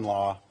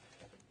son-in-law,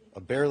 a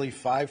barely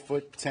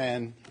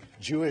 5'10"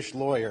 Jewish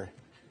lawyer,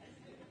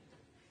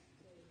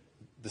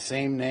 the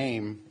same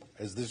name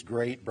as this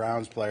great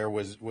Browns player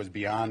was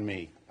beyond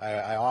me.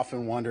 I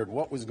often wondered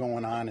what was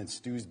going on in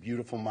Stu's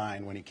beautiful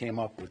mind when he came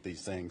up with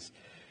these things.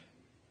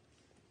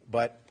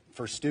 But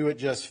for Stu, it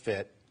just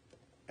fit.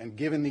 And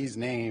given these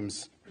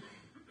names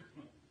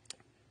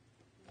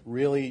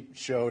really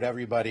showed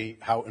everybody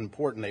how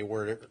important they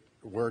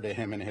were to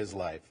him in his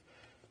life.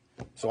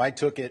 So I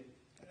took it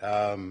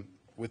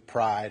with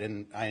pride,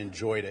 and I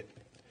enjoyed it.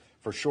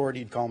 For short,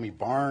 he'd call me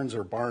Barnes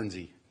or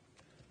Barnesy.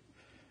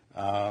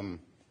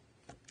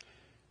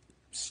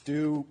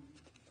 Stu,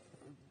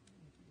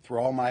 through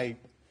all my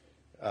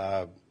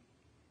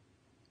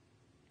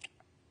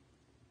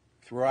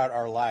throughout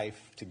our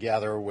life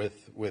together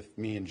with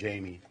me and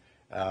Jamie,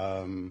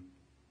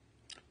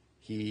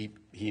 he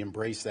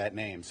embraced that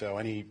name. So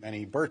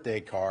any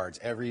birthday cards,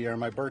 every year on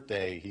my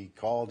birthday, he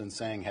called and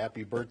sang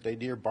 "Happy Birthday,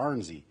 dear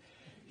Barnesy."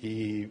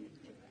 He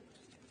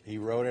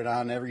wrote it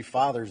on every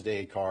Father's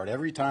Day card.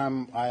 Every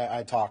time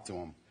I talked to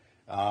him.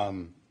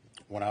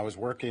 When I was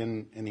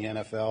working in the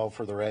NFL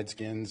for the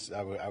Redskins,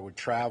 I would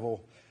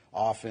travel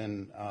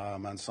often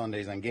on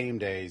Sundays, on game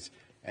days,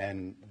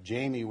 and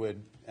Jamie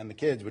and the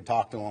kids would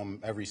talk to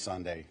him every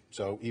Sunday,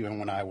 so even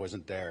when I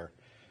wasn't there.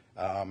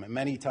 And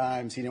many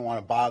times he didn't want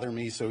to bother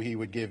me, so he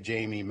would give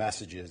Jamie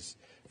messages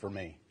for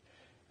me.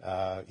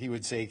 He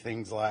would say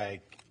things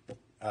like,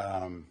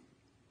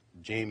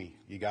 Jamie,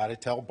 you got to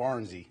tell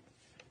Barnesy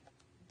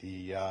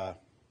the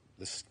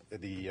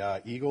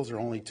Eagles are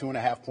only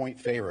 2.5-point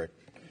favorite,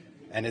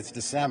 and it's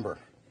December.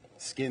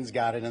 Skins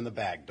got it in the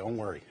bag. Don't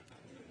worry.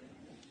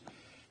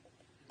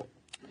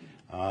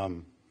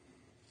 The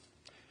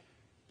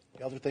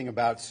other thing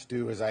about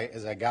Stu, as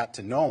I got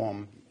to know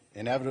him,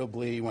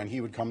 inevitably when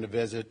he would come to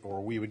visit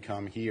or we would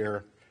come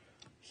here,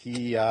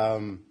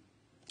 I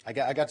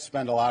got to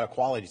spend a lot of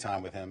quality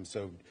time with him.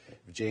 So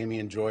Jamie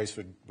and Joyce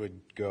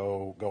would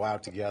go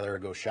out together,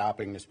 go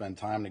shopping to spend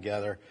time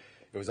together.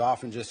 It was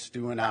often just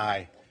Stu and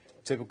I,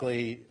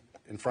 typically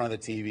in front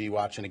of the TV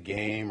watching a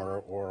game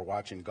or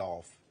watching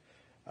golf.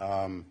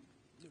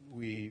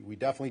 We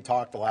definitely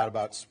talked a lot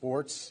about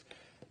sports,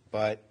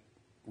 but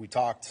we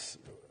talked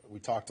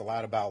a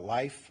lot about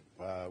life.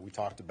 We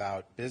talked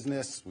about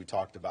business. We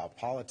talked about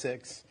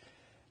politics.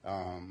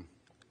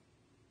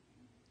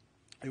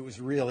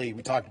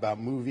 We talked about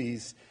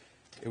movies.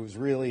 It was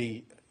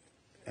really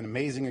an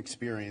amazing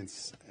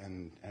experience,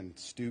 and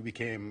Stu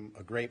became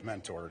a great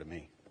mentor to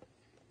me.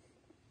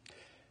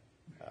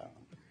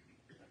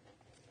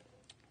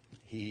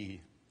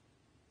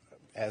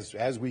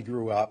 As we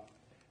grew up,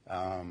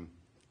 I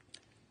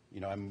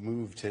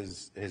moved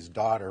his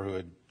daughter, who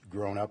had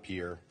grown up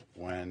here,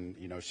 when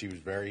she was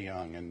very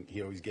young, and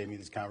he always gave me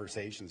these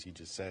conversations. He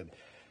just said,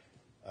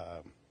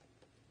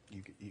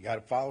 you got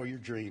to follow your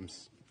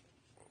dreams.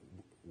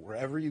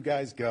 Wherever you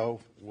guys go,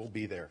 we'll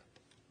be there.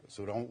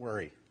 So don't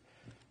worry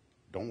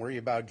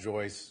about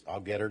Joyce. I'll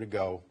get her to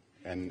go,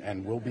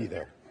 and we'll be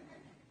there.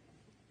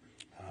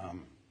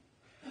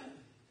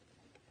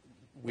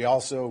 We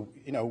also,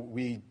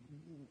 he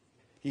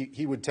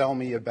would tell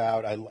me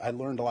about, I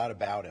learned a lot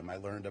about him. I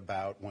learned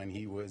about when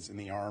he was in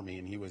the Army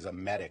and he was a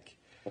medic.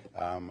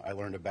 I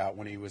learned about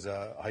when he was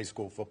a high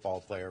school football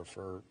player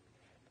for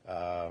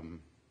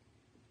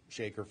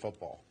Shaker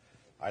football.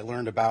 I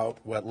learned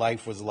about what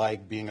life was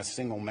like being a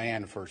single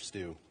man for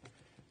Stu.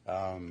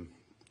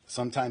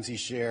 Sometimes he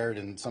shared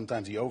and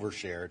sometimes he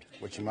overshared,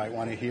 which you might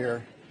want to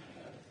hear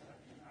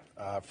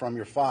from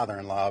your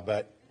father-in-law,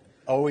 but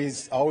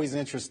always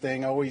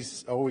interesting,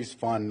 always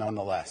fun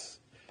nonetheless.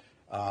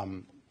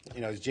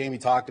 As Jamie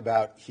talked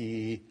about,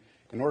 in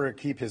order to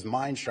keep his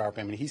mind sharp,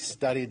 he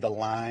studied the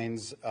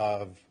lines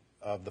of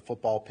the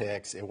football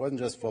picks. It wasn't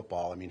just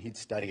football. He'd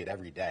study it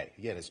every day.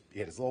 He had his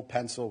little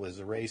pencil, his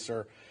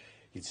eraser.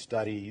 He'd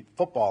study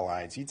football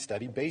lines. He'd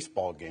study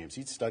baseball games.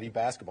 He'd study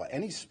basketball.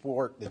 Any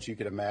sport that you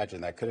could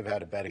imagine that could have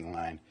had a betting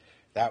line,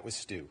 that was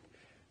Stu.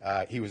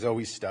 He was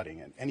always studying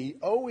it. And he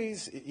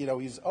always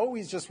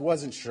just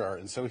wasn't sure.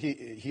 And so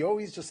he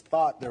always just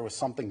thought there was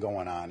something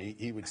going on.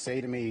 He would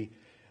say to me,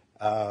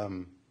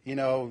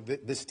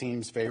 this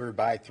team's favored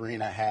by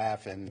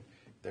 3.5 and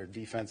their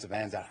defensive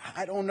ends.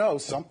 I don't know.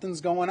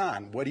 Something's going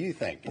on. What do you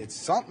think? It's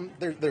something.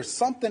 There's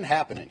something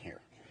happening here.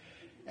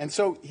 And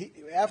so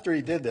after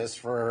he did this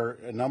for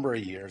a number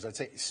of years, I'd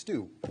say,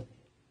 Stu,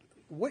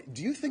 what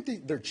do you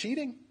think they're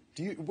cheating?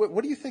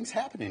 What do you think's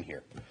happening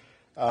here?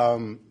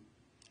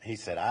 He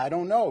said, I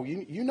don't know.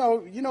 You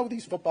know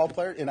these football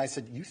players. And I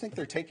said, you think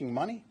they're taking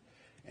money?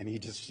 And he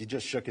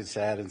just shook his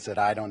head and said,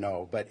 I don't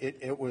know. But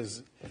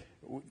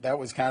that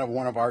was kind of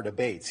one of our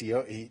debates.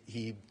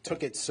 He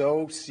took it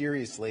so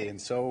seriously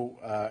and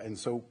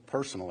so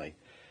personally.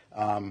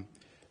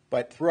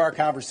 But through our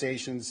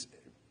conversations,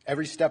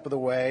 every step of the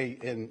way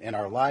in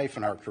our life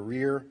and our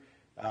career,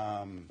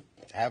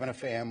 having a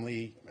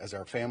family, as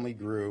our family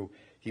grew,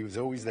 he was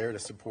always there to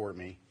support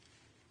me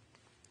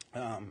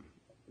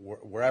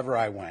wherever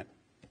I went.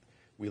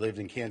 We lived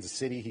in Kansas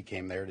City. He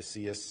came there to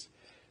see us.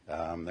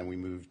 Then we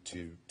moved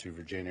to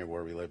Virginia,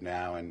 where we live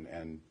now,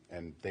 and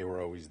they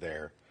were always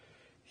there.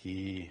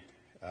 I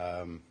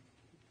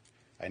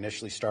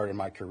initially started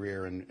my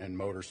career in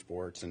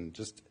motorsports, and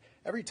just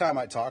every time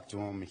I talked to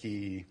him,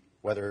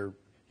 whether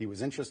he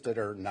was interested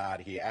or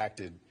not, he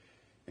acted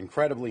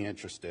incredibly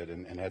interested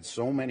and had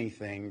so many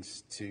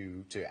things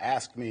to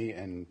ask me,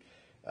 and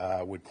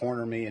would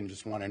corner me and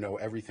just want to know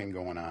everything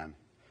going on.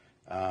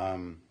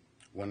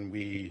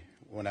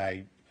 When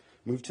I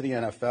moved to the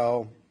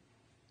NFL,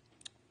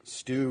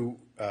 Stu,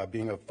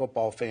 being a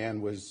football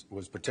fan,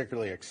 was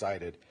particularly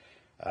excited,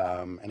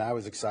 and I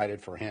was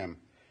excited for him.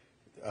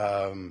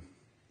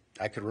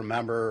 I could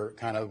remember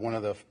kind of one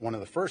of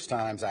the first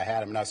times I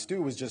had him. Now,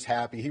 Stu was just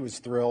happy; he was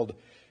thrilled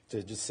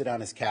to just sit on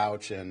his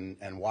couch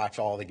and watch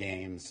all the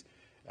games,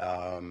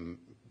 in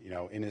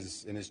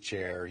his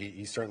chair.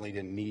 He certainly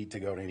didn't need to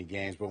go to any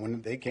games, but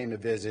when they came to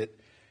visit,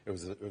 it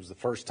was the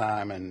first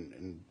time,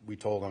 and we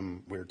told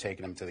him we were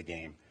taking him to the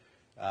game.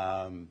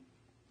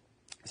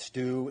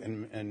 Stu,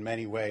 in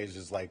many ways,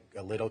 is like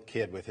a little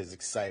kid with his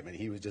excitement.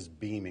 He was just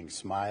beaming,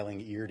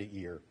 smiling ear to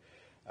ear.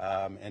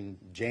 And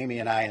Jamie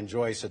and I and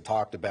Joyce had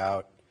talked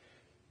about,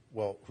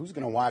 well, who's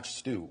going to watch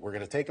Stu? We're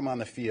going to take him on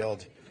the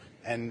field,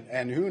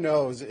 and who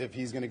knows if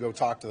he's going to go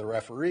talk to the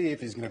referee,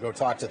 if he's going to go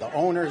talk to the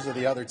owners of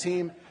the other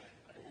team.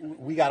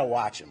 We got to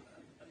watch him.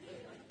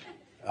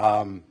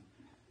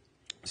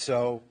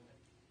 So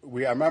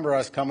I remember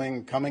us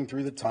coming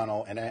through the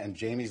tunnel, and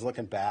Jamie's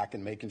looking back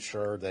and making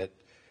sure that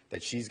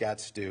she's got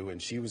Stu,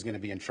 and she was going to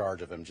be in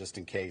charge of him just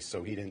in case,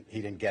 so he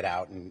didn't get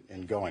out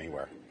and go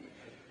anywhere.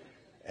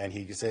 And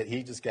he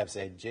just kept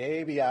saying,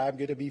 "JB, I'm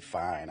going to be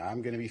fine.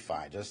 I'm going to be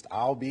fine. Just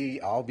I'll be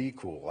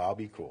cool. I'll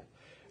be cool."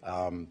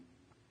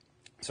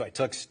 So I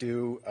took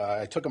Stu.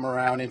 I took him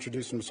around,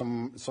 introduced him to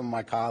some of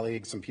my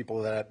colleagues, some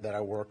people that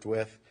I worked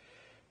with,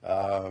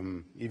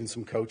 even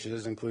some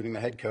coaches, including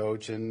the head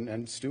coach.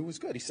 And Stu was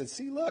good. He said,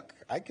 "See, look,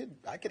 I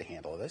could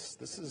handle this.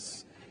 This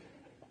is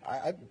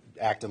I'm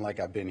acting like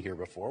I've been here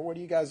before. What are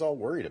you guys all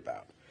worried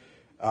about?"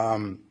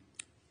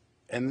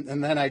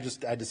 And then I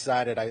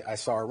decided, I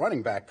saw our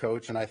running back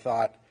coach, and I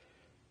thought,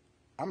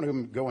 I'm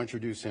going to go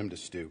introduce him to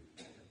Stu.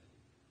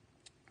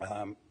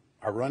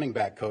 Our running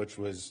back coach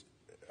was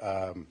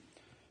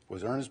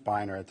Ernest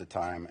Biner at the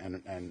time,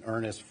 and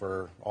Ernest,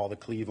 for all the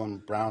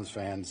Cleveland Browns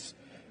fans,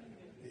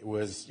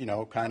 was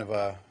kind of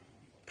a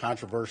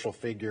controversial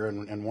figure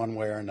in one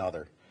way or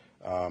another,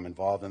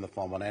 involved in the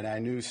fumble. And I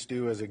knew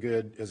Stu, as a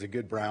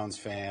good Browns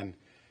fan,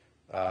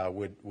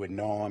 would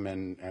know him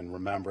and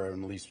remember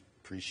and at least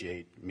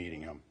appreciate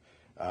meeting him.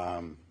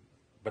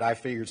 But I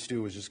figured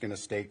Stu was just going to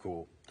stay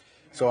cool.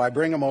 So I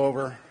bring him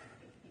over,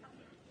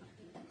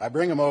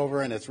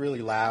 and it's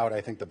really loud.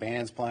 I think the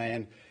band's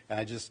playing. And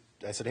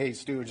I said, "Hey,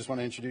 Stu, I just want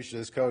to introduce you to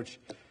this coach."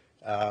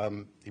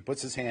 He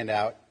puts his hand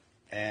out,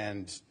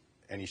 and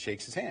he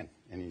shakes his hand.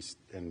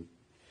 And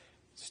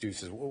Stu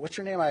says, "Well, what's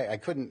your name?" I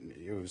couldn't,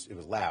 it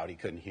was loud. He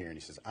couldn't hear. And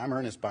he says, "I'm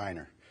Ernest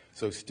Biner."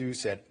 So Stu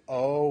said,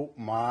 "Oh,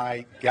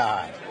 my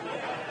God."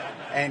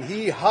 And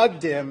he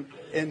hugged him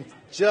and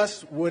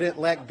just wouldn't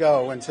let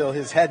go until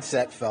his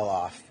headset fell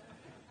off.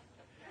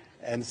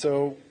 And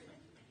so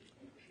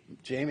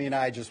Jamie and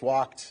I just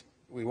walked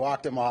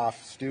him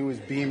off. Stu was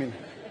beaming.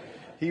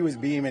 He was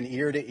beaming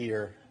ear to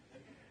ear.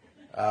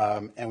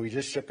 And we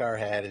just shook our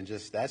head, and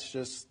that's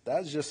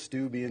just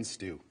Stu being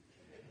Stu.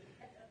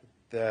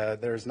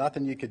 There's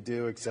nothing you could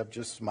do except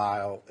just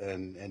smile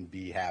and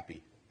be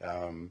happy.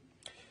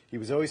 He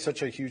was always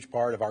such a huge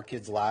part of our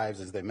kids'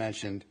 lives, as they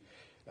mentioned.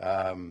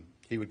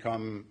 He would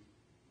come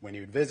when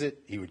he would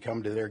visit. He would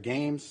come to their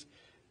games.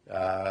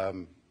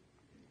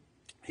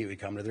 He would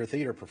come to their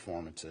theater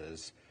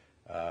performances.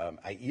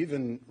 I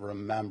even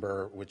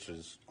remember, which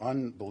is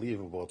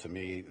unbelievable to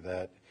me,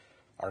 that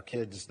our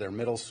kids, their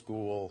middle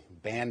school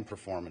band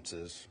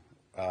performances,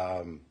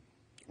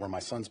 where my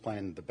son's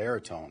playing the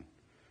baritone,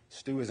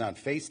 Stu was on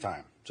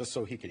FaceTime just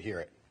so he could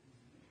hear it.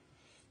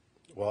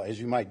 Well,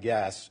 as you might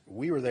guess,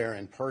 we were there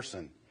in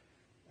person,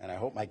 and I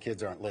hope my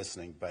kids aren't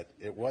listening, but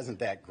it wasn't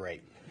that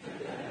great.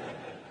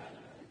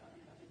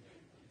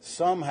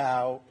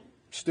 Somehow,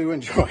 Stu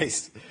and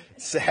Joyce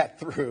sat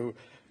through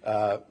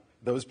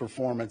those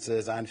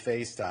performances on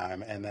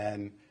FaceTime, and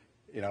then,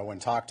 when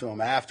talked to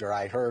him after,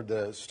 I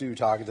heard Stu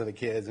talking to the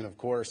kids, and of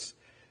course,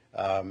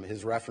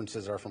 his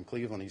references are from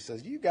Cleveland. He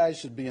says, "You guys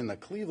should be in the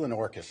Cleveland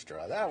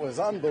Orchestra." That was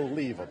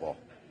unbelievable,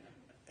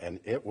 and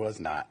it was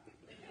not.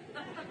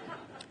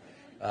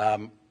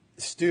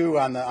 Stu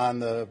on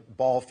the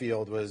ball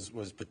field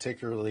was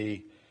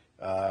particularly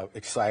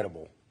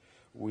excitable.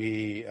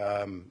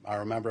 I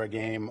remember a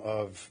game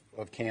of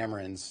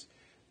Cameron's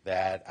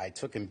that I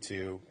took him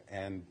to,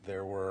 and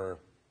there were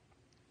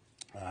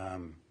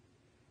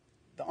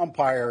the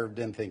umpire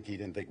didn't think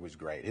it was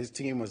great. His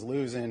team was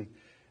losing,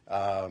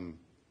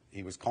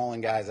 he was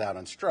calling guys out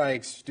on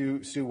strikes.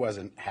 Stu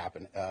wasn't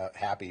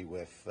happy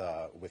with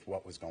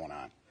what was going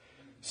on.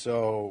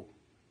 So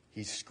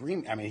he's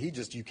screaming. I mean,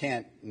 you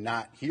can't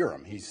not hear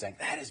him. He's saying,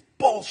 "That is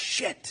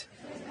bullshit."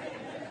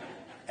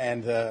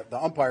 And the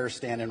umpire's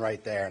standing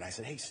right there. And I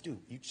said, "Hey, Stu,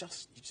 you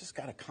just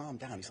got to calm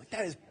down." He's like,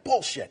 "That is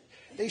bullshit.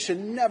 They should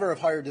never have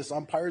hired this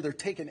umpire. They're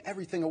taking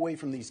everything away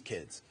from these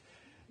kids."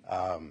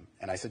 And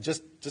I said,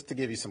 just to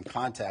give you some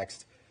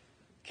context,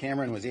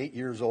 Cameron was 8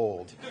 years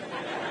old.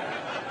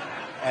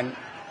 And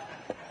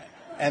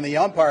the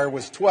umpire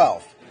was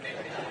 12.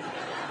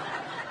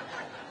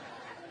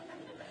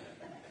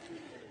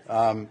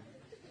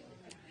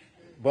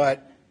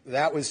 But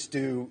that was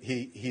Stu.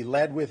 He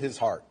led with his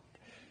heart.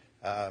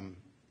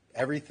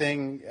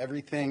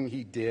 Everything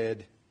he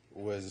did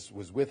was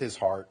with his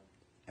heart,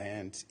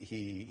 and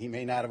he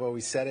may not have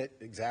always said it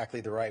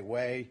exactly the right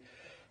way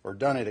or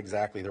done it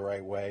exactly the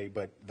right way,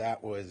 but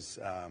that was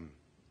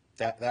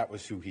that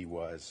was who he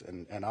was.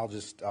 And I'll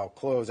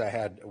close. I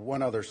had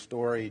one other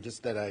story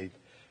just that I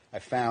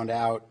found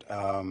out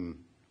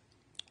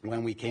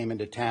when we came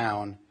into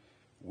town.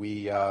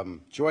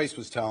 Joyce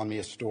was telling me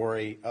a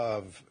story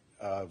of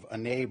a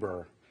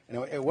neighbor.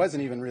 And it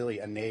wasn't even really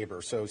a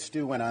neighbor. So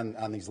Stu went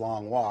on these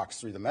long walks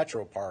through the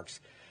metro parks,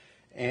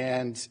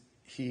 and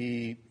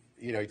he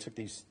took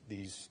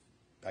these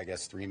I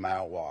guess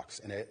 3-mile walks,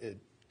 and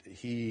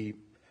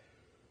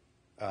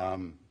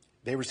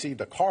they received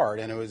a card,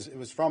 and it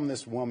was from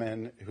this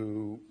woman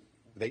who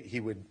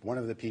one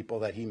of the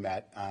people that he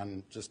met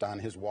on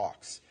his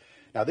walks.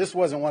 Now, this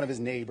wasn't one of his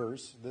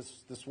neighbors.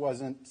 This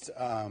wasn't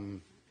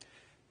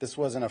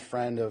a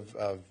friend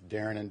of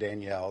Darren and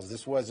Danielle's.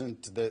 This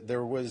wasn't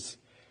there was.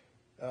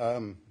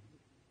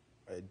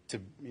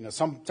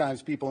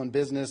 Sometimes people in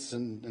business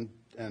and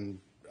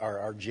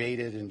are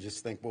jaded and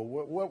just think, well,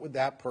 what would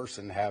that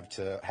person have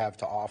to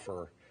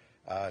offer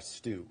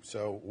Stu?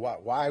 So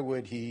why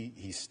would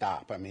he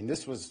stop? I mean,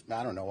 this was,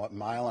 I don't know, a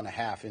mile and a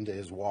half into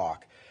his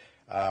walk,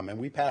 and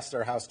we passed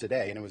our house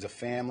today, and it was a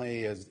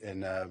family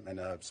in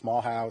a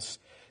small house.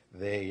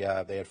 They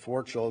had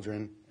 4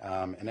 children,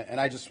 and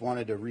I just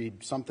wanted to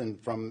read something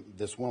from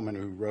this woman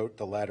who wrote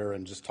the letter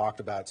and just talked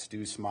about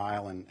Stu's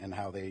smile and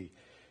how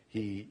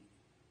he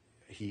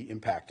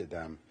impacted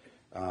them.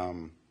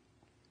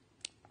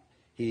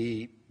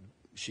 She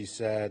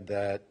said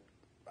that,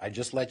 "I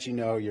just let you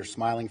know your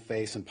smiling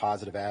face and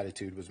positive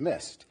attitude was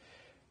missed.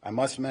 I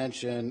must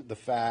mention the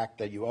fact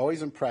that you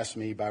always impress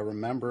me by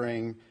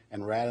remembering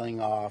and rattling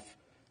off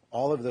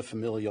all of the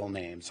familial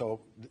names."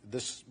 So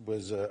this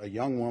was a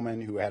young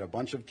woman who had a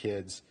bunch of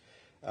kids.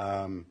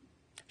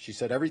 She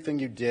said, "Everything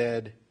you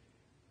did,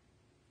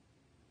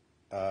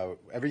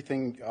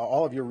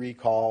 all of your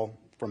recall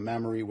from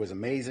memory was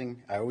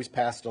amazing. I always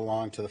passed it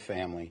along to the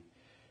family."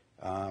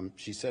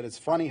 She said, "It's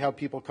funny how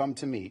people come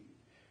to meet.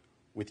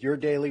 With your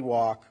daily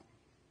walk,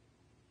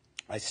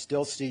 I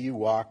still see you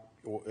walk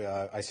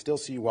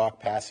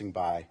passing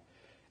by.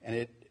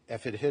 And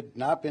if it had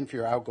not been for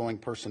your outgoing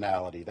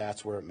personality,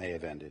 that's where it may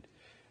have ended."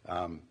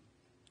 And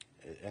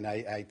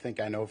I think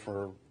I know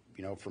for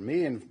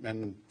me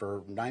and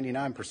for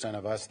 99%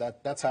 of us,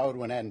 that's how it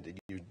would end.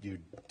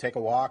 You'd take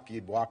a walk,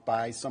 you'd walk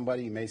by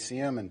somebody, you may see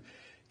them and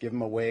give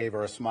them a wave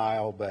or a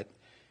smile, but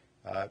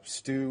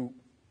Stu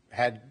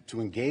had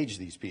to engage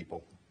these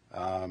people.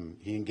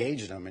 He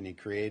engaged them, and he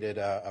created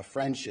a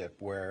friendship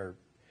where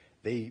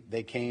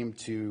they came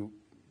to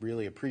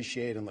really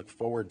appreciate and look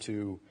forward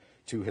to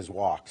his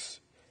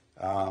walks.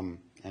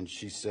 And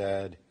she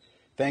said,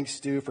 "Thanks,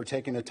 Stu, for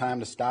taking the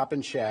time to stop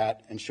and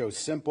chat and show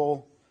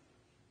simple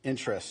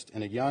interest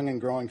in a young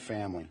and growing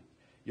family.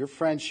 Your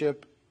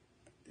friendship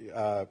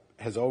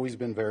has always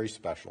been very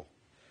special."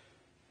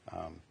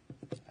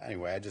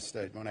 Anyway, I just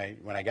when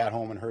I got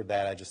home and heard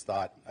that, I just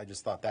thought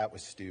that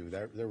was Stu.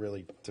 That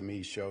really, to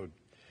me, showed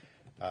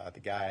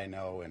the guy I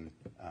know, and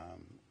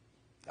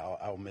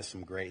I'll miss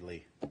him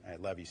greatly. I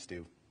love you,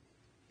 Stu.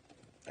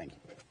 Thank you.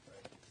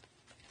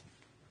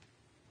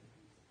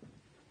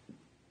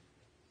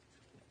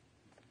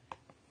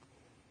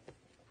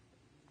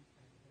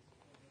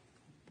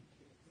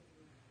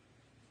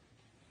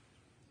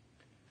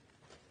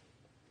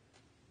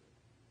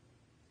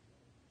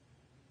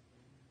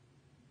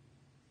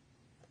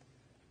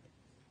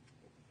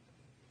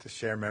 To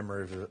share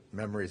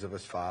memories of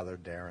his father,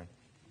 Darren.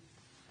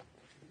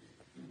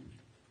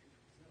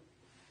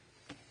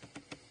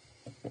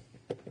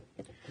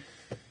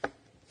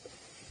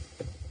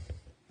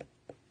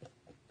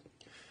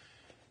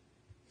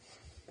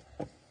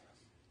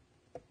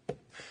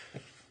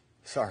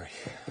 Sorry.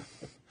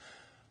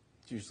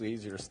 It's usually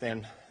easier to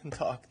stand and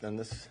talk than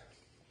this.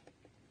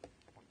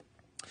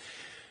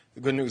 The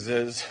good news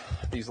is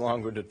these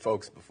long-winded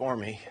folks before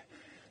me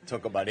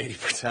took about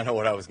 80% of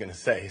what I was going to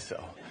say,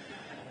 so.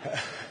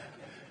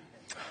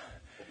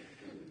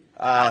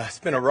 It's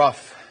been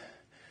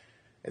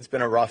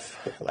a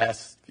rough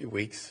last few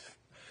weeks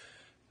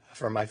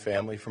for my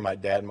family, for my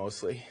dad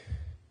mostly.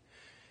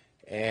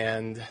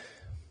 And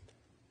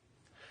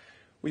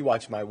we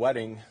watched my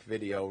wedding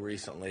video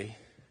recently,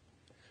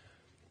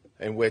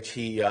 in which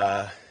he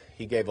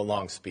he gave a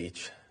long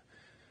speech.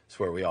 That's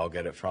where we all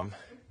get it from.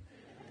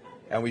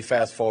 And we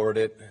fast forward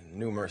it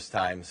numerous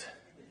times.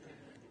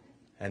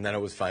 And then it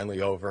was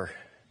finally over.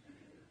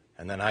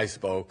 And then I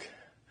spoke.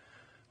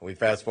 We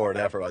fast forward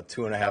that for about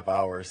 2.5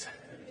 hours.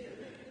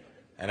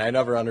 And I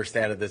never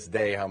understand to this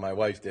day how my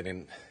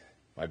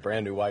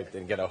brand new wife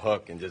didn't get a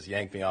hook and just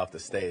yank me off the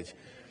stage.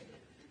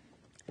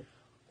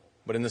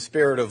 But in the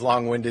spirit of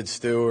long-winded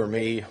Stu or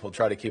me, we'll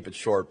try to keep it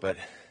short, but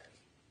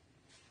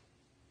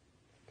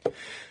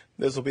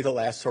this will be the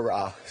last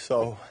hurrah.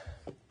 So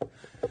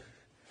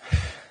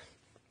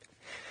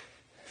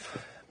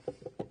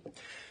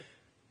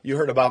you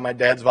heard about my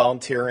dad's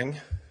volunteering,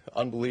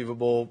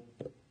 unbelievable,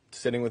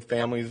 sitting with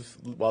families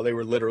while they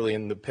were literally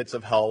in the pits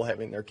of hell,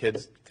 having their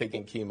kids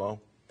taking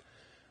chemo.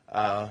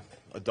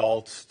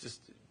 Adults,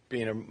 just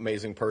being an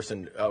amazing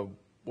person.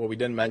 What we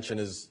didn't mention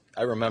is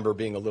I remember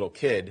being a little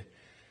kid.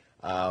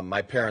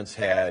 My parents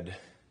had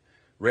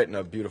written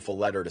a beautiful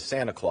letter to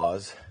Santa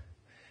Claus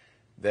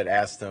that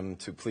asked him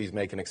to please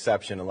make an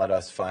exception and let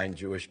us fine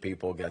Jewish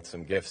people get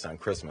some gifts on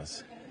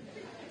Christmas.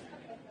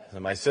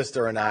 So my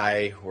sister and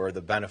I were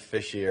the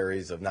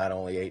beneficiaries of not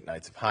only 8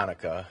 nights of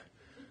Hanukkah,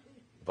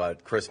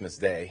 but Christmas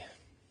Day.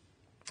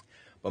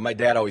 But my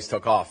dad always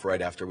took off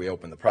right after we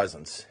opened the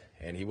presents,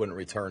 and he wouldn't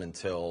return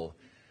until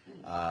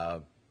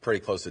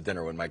pretty close to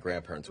dinner when my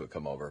grandparents would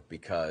come over,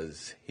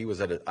 because he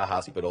was at a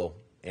hospital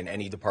in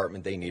any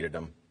department they needed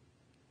him,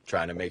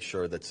 trying to make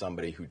sure that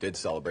somebody who did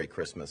celebrate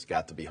Christmas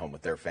got to be home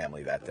with their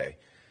family that day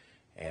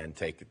and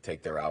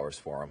take their hours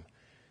for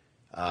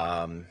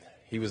him.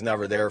 He was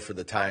never there for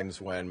the times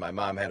when my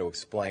mom had to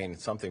explain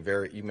something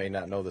you may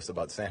not know this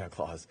about Santa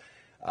Claus,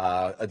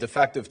 a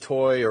defective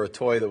toy or a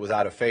toy that was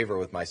out of favor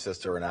with my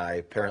sister and I.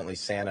 Apparently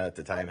Santa at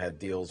the time had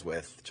deals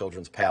with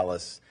Children's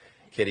Palace,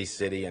 Kitty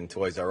City, and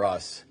Toys R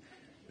Us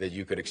that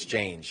you could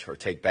exchange or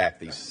take back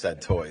these said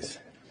toys.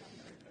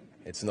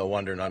 It's no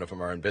wonder none of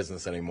them are in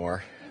business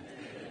anymore.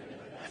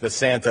 The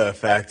Santa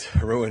effect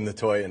ruined the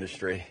toy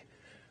industry.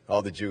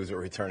 All the Jews were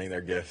returning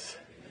their gifts.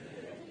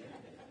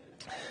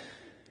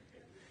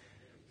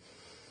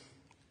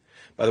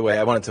 By the way,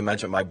 I wanted to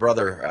mention my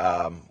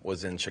brother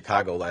was in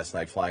Chicago last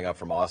night flying up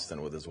from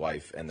Austin with his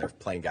wife, and their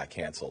plane got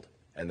canceled.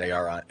 And they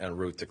are en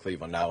route to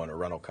Cleveland now in a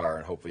rental car,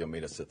 and hopefully you'll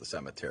meet us at the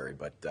cemetery.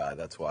 But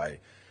that's why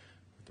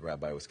the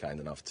rabbi was kind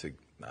enough to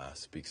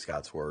speak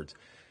Scott's words.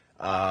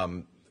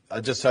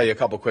 I'll just tell you a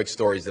couple quick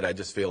stories that I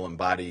just feel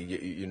embody.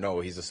 You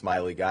know, he's a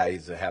smiley guy.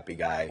 He's a happy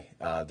guy.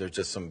 There's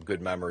just some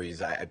good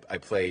memories. I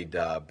played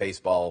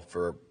baseball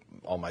for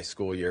all my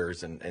school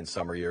years and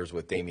summer years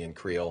with Damian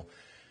Creel,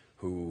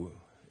 who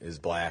is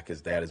black.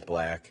 His dad is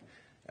black.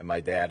 And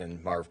my dad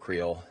and Marv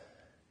Creel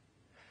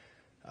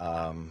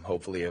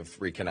hopefully have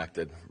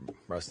reconnected.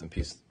 Rest in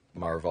peace,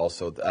 Marv,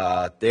 also.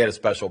 They had a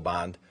special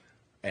bond,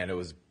 and it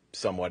was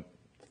somewhat,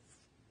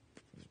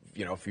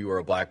 you know, if you were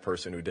a black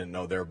person who didn't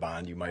know their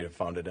bond, you might have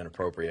found it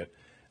inappropriate.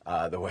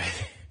 The way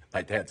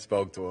my dad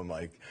spoke to him,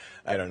 like,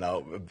 I don't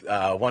know.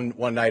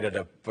 One night at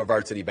a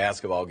varsity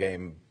basketball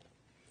game,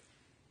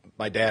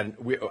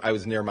 I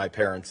was near my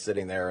parents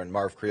sitting there, and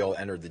Marv Creel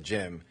entered the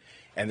gym.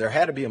 And there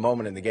had to be a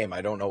moment in the game,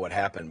 I don't know what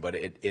happened, but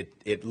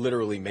it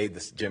literally made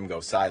this gym go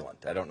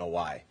silent. I don't know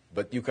why.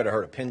 But you could have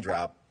heard a pin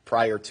drop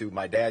prior to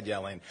my dad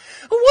yelling,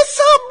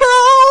 "What's up,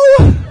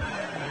 bro?"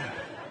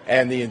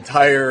 And the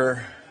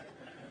entire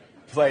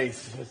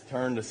place just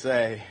turned to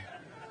say,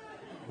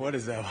 what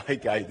is that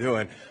white guy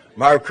doing?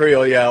 Marv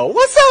Creel yelled,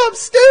 "What's up,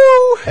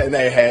 Stu?" And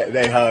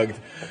they hugged,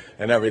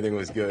 and everything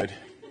was good.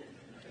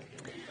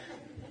 I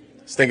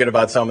was thinking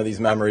about some of these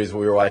memories.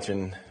 We were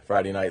watching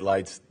Friday Night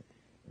Lights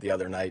the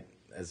other night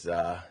as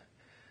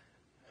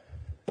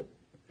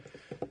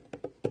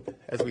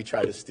we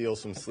try to steal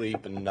some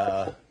sleep and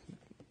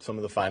some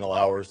of the final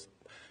hours.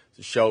 It's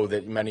a show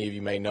that many of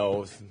you may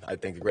know, I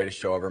think the greatest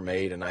show ever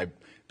made, and I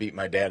beat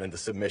my dad into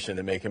submission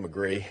to make him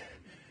agree.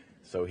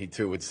 So he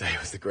too would say it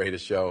was the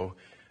greatest show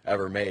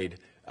ever made.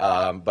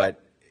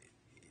 But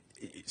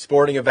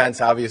sporting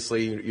events,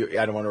 obviously,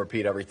 I don't want to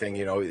repeat everything.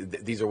 You know,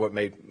 these are what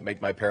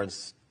make my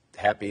parents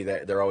happy.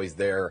 That they're always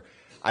there.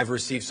 I've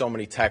received so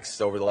many texts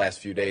over the last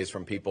few days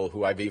from people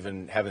who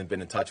haven't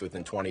been in touch with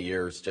in 20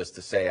 years, just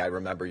to say, I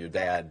remember your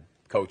dad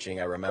coaching.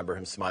 I remember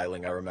him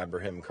smiling. I remember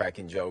him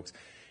cracking jokes.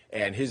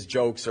 And his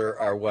jokes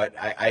are what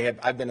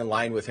I've been in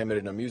line with him at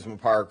an amusement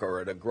park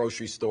or at a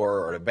grocery store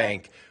or at a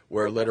bank,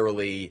 where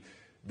literally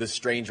the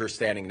stranger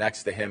standing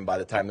next to him by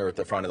the time they're at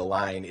the front of the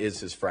line is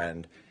his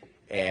friend.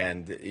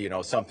 And, you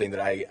know, something that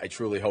I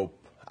truly hope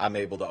I'm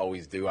able to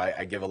always do.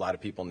 I give a lot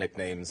of people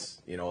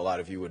nicknames. You know, a lot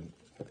of you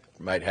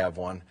might have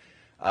one.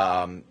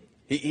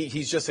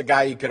 He's just a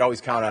guy you could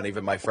always count on.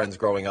 Even my friends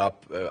growing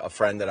up, a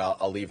friend that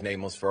I'll leave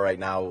nameless for right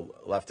now,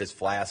 left his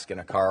flask in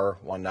a car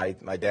one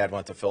night. My dad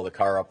went to fill the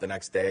car up the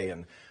next day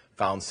and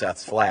found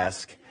Seth's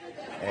flask.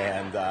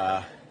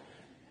 And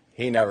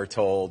he never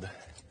sold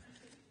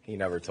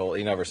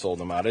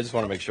them out. I just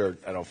want to make sure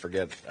I don't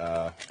forget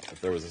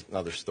if there was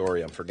another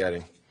story I'm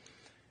forgetting.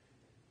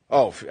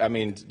 Oh, I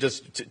mean,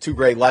 just two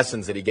great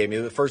lessons that he gave me.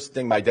 The first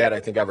thing my dad,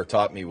 I think, ever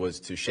taught me was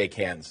to shake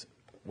hands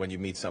when you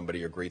meet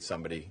somebody or greet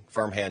somebody.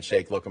 Firm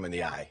handshake, look them in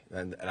the eye.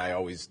 And I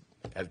always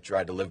have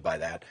tried to live by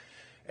that.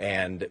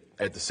 And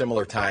at the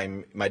similar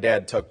time, my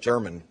dad took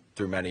German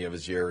through many of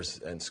his years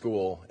in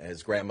school, and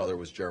his grandmother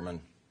was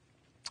German.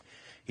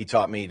 He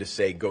taught me to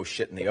say "go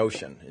shit in the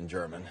ocean" in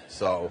German.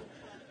 So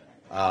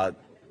I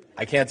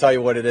can't tell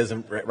you what it is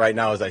right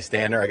now as I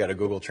stand there. I got to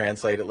Google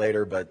Translate it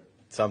later, but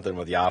something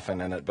with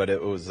Yaffen in it. But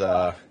it was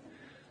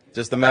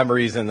just the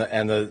memories and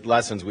the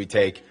lessons we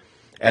take.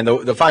 And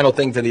the final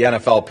thing to the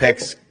NFL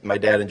picks, my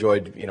dad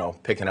enjoyed,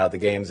 picking out the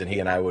games, and he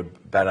and I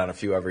would bet on a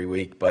few every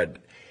week. But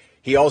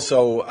he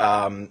also,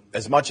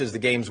 as much as the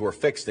games were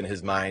fixed in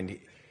his mind,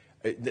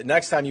 the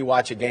next time you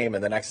watch a game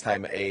and the next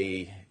time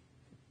a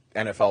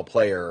NFL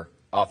player,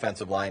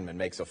 offensive lineman,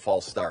 makes a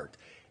false start,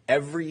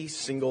 every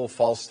single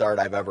false start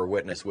I've ever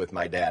witnessed with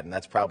my dad, and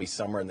that's probably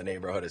somewhere in the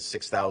neighborhood of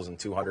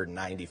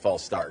 6,290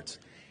 false starts,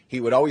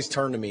 he would always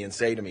turn to me and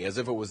say to me, as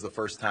if it was the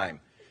first time,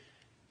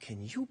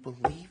 "Can you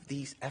believe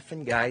these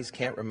effing guys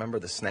can't remember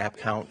the snap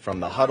count from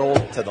the huddle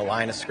to the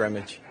line of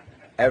scrimmage?"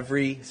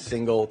 Every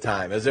single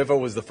time, as if it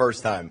was the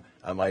first time.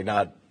 I'm like,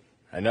 I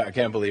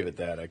can't believe it,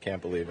 Dad. I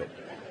can't believe it.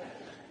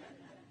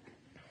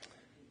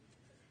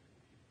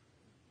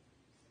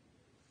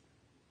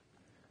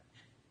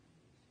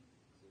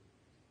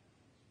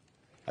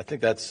 I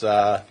think that's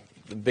the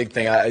big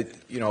thing.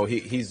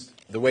 He's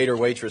the waiter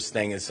waitress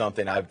thing is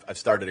something I've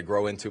started to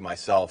grow into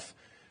myself.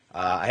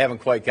 I haven't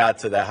quite got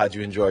to that. How'd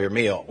you enjoy your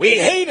meal? We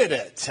hated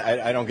it.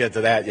 I don't get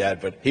to that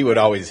yet, but he would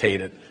always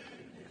hate it.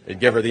 He'd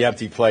give her the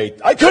empty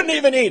plate. I couldn't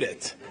even eat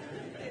it.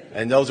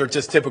 And those are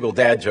just typical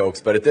dad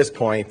jokes. But at this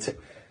point,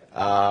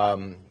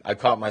 I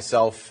caught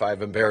myself.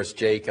 I've embarrassed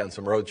Jake on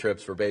some road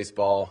trips for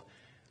baseball.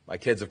 My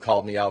kids have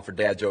called me out for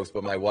dad jokes,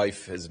 but my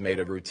wife has made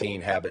a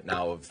routine habit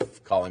now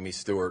of calling me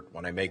Stuart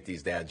when I make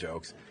these dad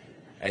jokes.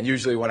 And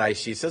usually when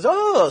she says,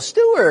 "Oh,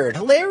 Stuart,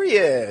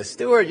 hilarious.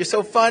 Stuart, you're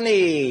so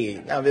funny."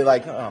 I'll be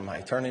like, "Oh, am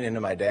I turning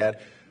into my dad?"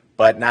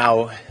 But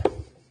now,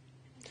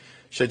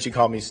 should she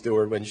call me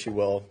Stuart when she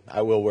will,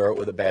 I will wear it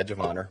with a badge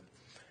of honor.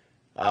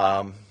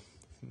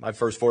 My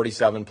first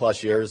 47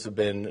 plus years have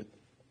been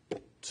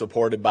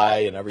supported by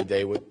and every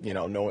day with,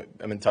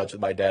 I'm in touch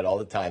with my dad all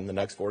the time. The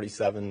next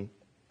 47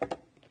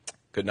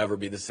 could never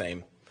be the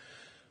same.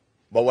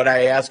 But what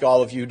I ask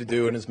all of you to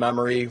do in his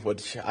memory,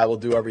 which I will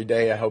do every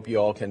day, I hope you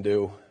all can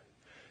do,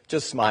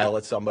 just smile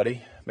at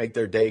somebody, make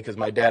their day, because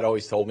my dad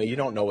always told me, you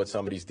don't know what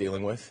somebody's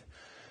dealing with.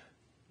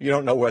 You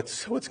don't know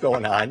what's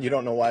going on. You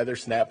don't know why they're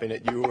snapping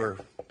at you or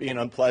being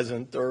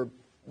unpleasant or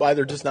why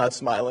they're just not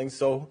smiling.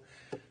 So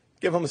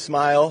give them a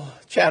smile,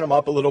 chat them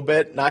up a little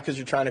bit, not because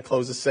you're trying to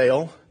close a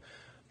sale,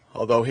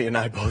 although he and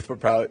I both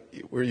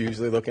we're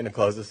usually looking to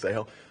close a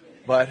sale.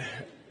 But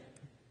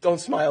don't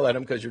smile at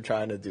them because you're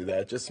trying to do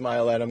that. Just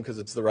smile at them because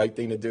it's the right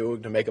thing to do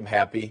to make them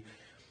happy.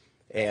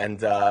 And,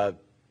 the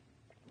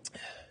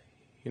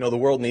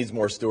world needs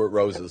more Stuart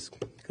Roses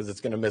because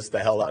it's going to miss the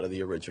hell out of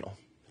the original.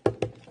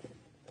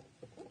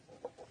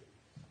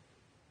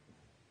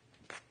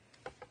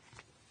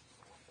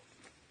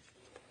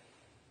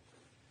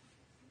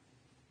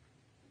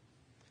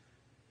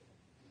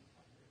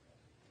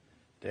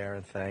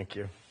 Darren, thank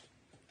you.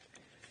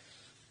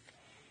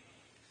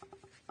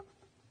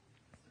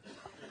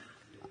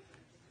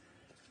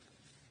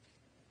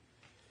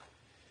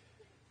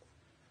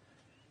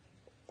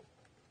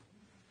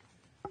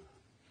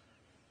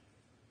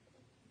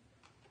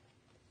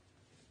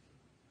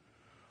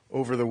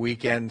 Over the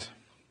weekend,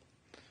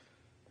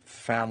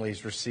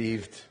 families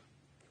received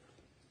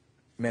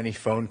many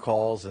phone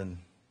calls and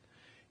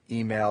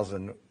emails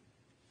and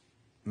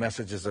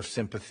messages of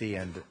sympathy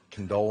and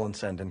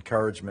condolence and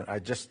encouragement.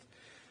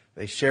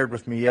 They shared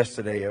with me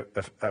yesterday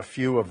a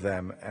few of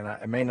them, and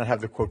I may not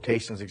have the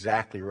quotations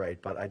exactly right,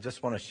 but I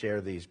just want to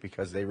share these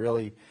because they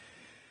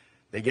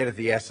get at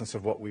the essence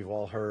of what we've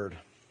all heard.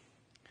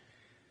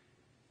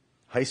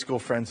 High school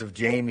friends of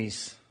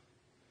Jamie's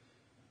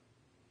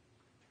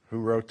who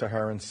wrote to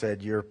her and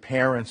said, "Your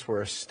parents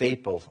were a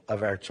staple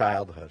of our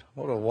childhood."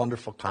 What a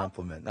wonderful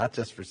compliment, not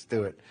just for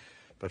Stuart,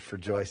 but for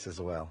Joyce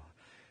as well.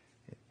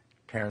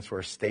 Parents were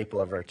a staple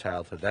of our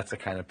childhood. That's the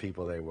kind of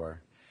people they were.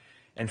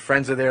 And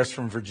friends of theirs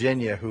from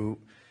Virginia who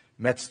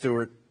met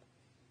Stuart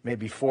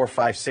maybe 4,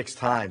 5, 6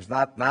 times,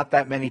 not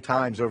that many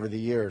times over the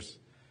years.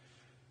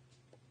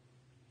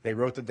 They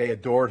wrote that they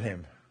adored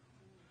him.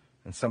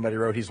 And somebody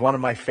wrote, "He's one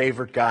of my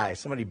favorite guys."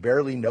 Somebody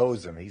barely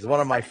knows him. He's one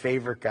of my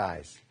favorite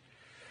guys.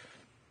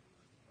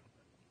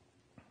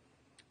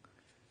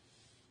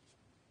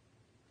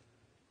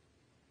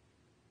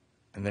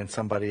 And then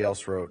somebody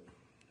else wrote,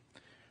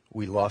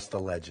 "We lost a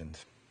legend."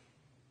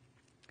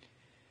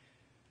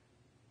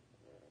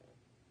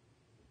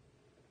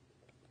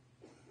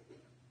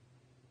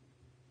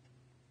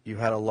 You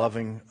had a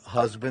loving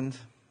husband.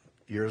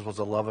 Yours was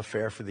a love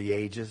affair for the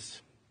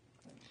ages.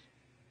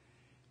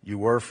 You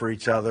were for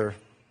each other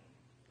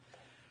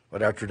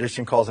what our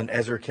tradition calls an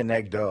ezer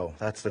kenegdo.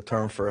 That's the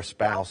term for a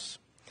spouse.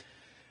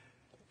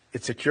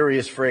 It's a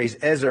curious phrase.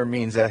 Ezer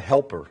means a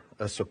helper,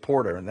 a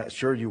supporter, and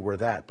sure you were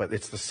that, but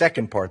it's the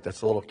second part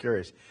that's a little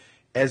curious.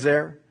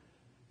 Ezer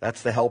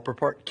That's the helper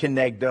part.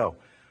 Kenegdo,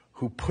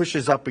 who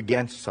pushes up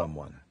against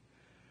someone.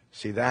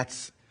 See, it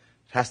has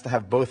to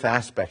have both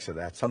aspects of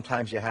that.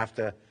 Sometimes you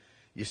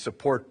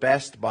support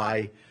best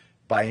by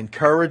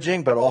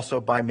encouraging, but also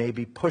by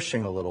maybe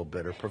pushing a little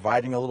bit or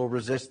providing a little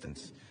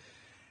resistance.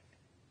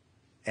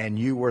 And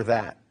you were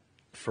that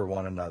for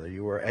one another.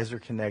 You were Ezer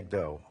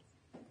Kenegdo,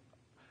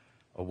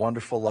 a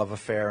wonderful love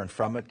affair, and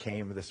from it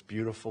came this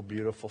beautiful,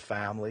 beautiful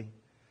family.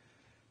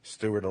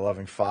 Stuart, a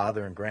loving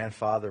father and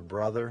grandfather,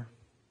 brother,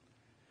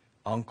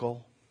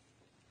 uncle,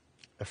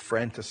 a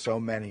friend to so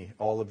many,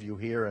 all of you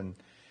here and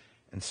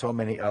so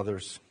many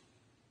others.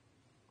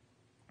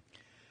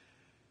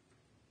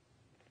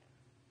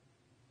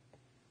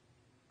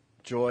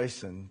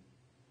 Joyce and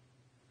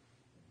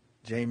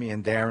Jamie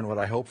and Darren, what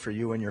I hope for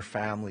you and your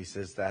families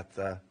is that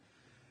the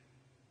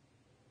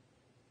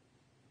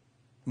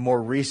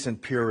more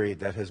recent period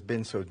that has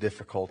been so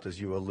difficult, as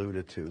you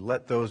alluded to,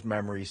 let those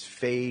memories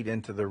fade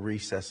into the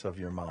recess of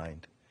your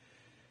mind.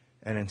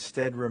 And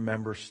instead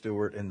remember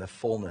Stuart in the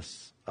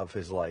fullness of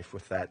his life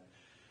with that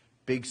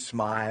big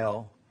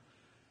smile,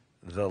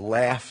 the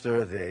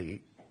laughter,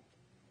 the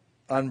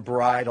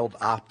unbridled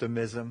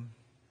optimism,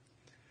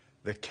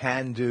 the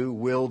can-do,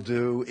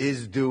 will-do,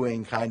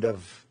 is-doing kind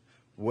of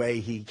way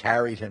he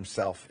carried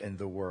himself in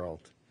the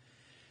world.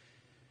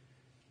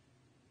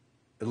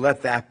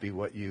 Let that be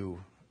what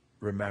you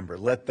remember.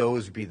 Let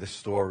those be the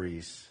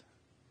stories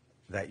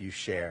that you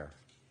share.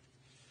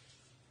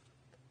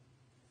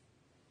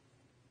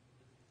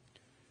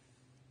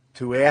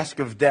 To ask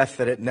of death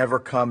that it never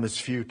come is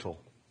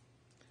futile.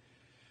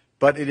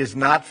 But it is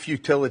not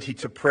futility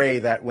to pray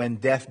that when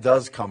death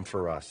does come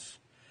for us,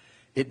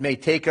 it may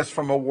take us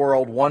from a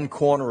world one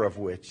corner of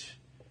which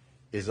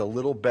is a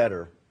little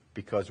better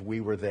because we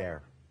were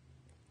there.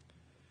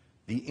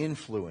 The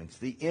influence,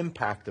 the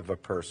impact of a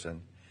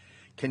person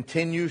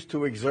continues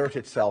to exert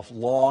itself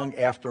long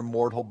after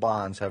mortal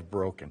bonds have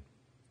broken.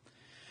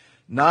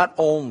 Not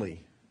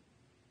only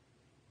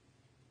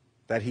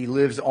that he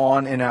lives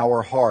on in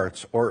our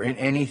hearts or in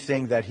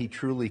anything that he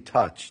truly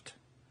touched,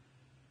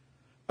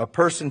 a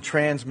person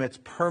transmits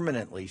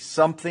permanently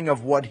something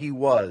of what he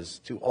was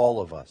to all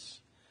of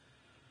us.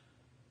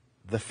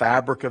 The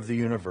fabric of the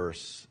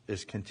universe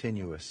is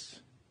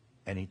continuous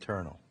and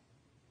eternal.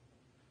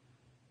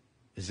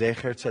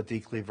 Zecher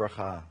Tzadik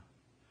Livracha.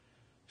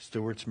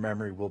 Stuart's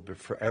memory will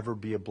forever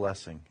be a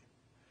blessing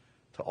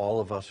to all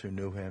of us who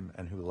knew him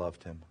and who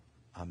loved him.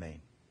 Amen.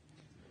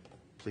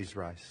 Please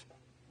rise.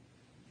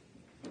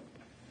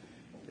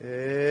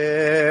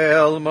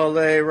 El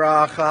Malei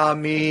Rachamim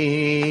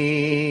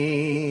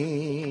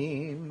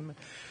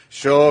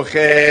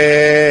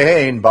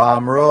Shochein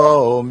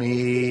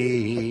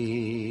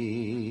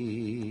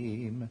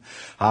Bamromim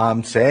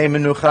Hamtzei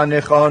Menucha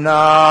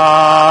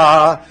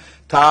Nechona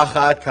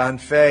Tachat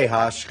Kanfei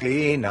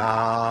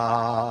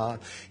Hashchina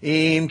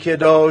Im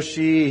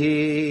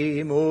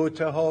Kedoshim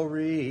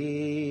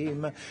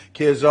Utehorim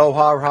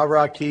Kizohar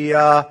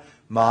Harakia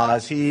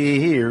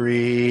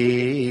Mazhirim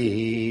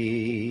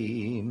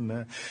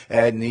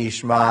Et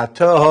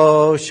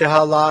Nishmato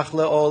Shehalach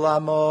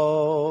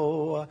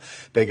Leolamo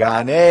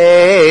Began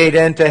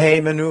Eden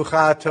Tehei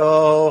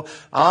Menuchato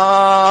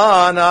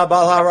Ana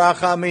Bal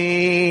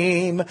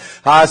Harachamim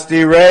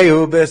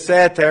Hastireu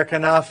Beseter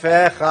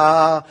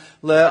Kanafecha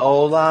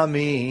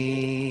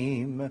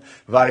Leolamim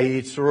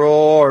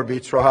Vayitzror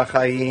Bitzro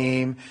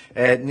HaChaim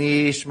Et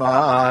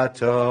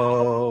Nishmato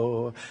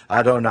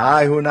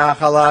Adonai Hu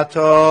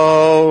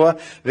Nachalato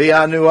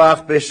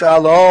V'yanuach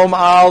b'shalom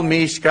al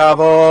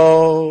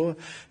mishkavo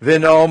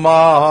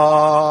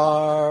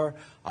v'nomar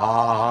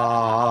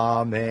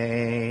Amen.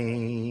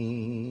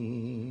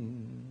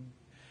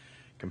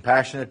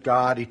 Compassionate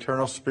God,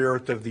 eternal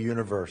Spirit of the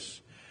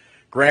universe,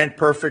 grant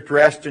perfect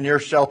rest in your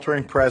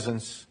sheltering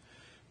presence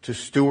to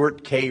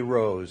Stuart K.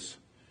 Rose,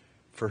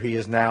 for he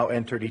has now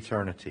entered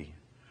eternity.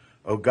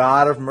 O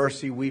God of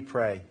mercy, we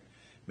pray,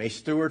 may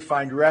Stuart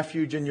find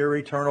refuge in your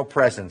eternal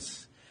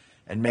presence,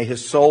 and may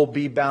his soul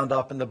be bound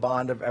up in the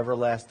bond of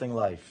everlasting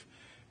life.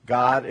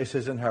 God is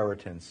his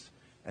inheritance,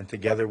 and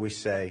together we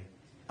say,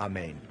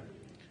 Amen.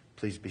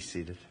 Please be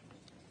seated.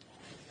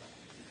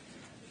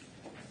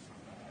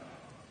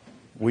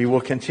 We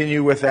will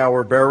continue with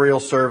our burial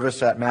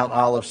service at Mount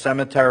Olive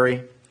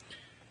Cemetery.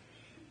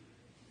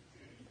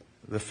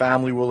 The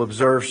family will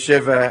observe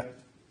Shiva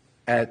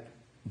at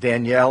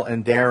Danielle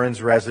and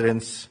Darren's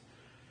residence,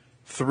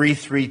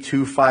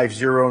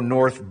 33250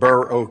 North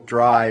Burr Oak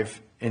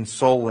Drive in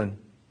Solon.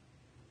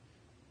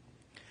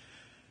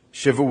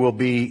 Shiva will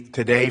be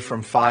today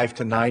from 5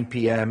 to 9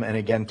 p.m. and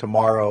again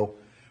tomorrow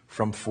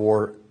from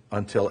 4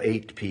 until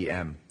 8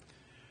 p.m.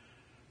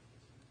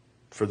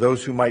 For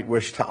those who might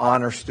wish to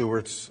honor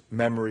Stuart's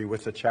memory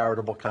with a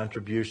charitable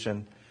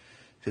contribution,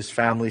 his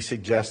family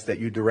suggests that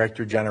you direct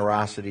your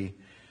generosity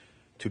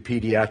to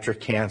pediatric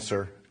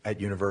cancer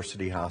at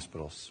university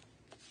hospitals.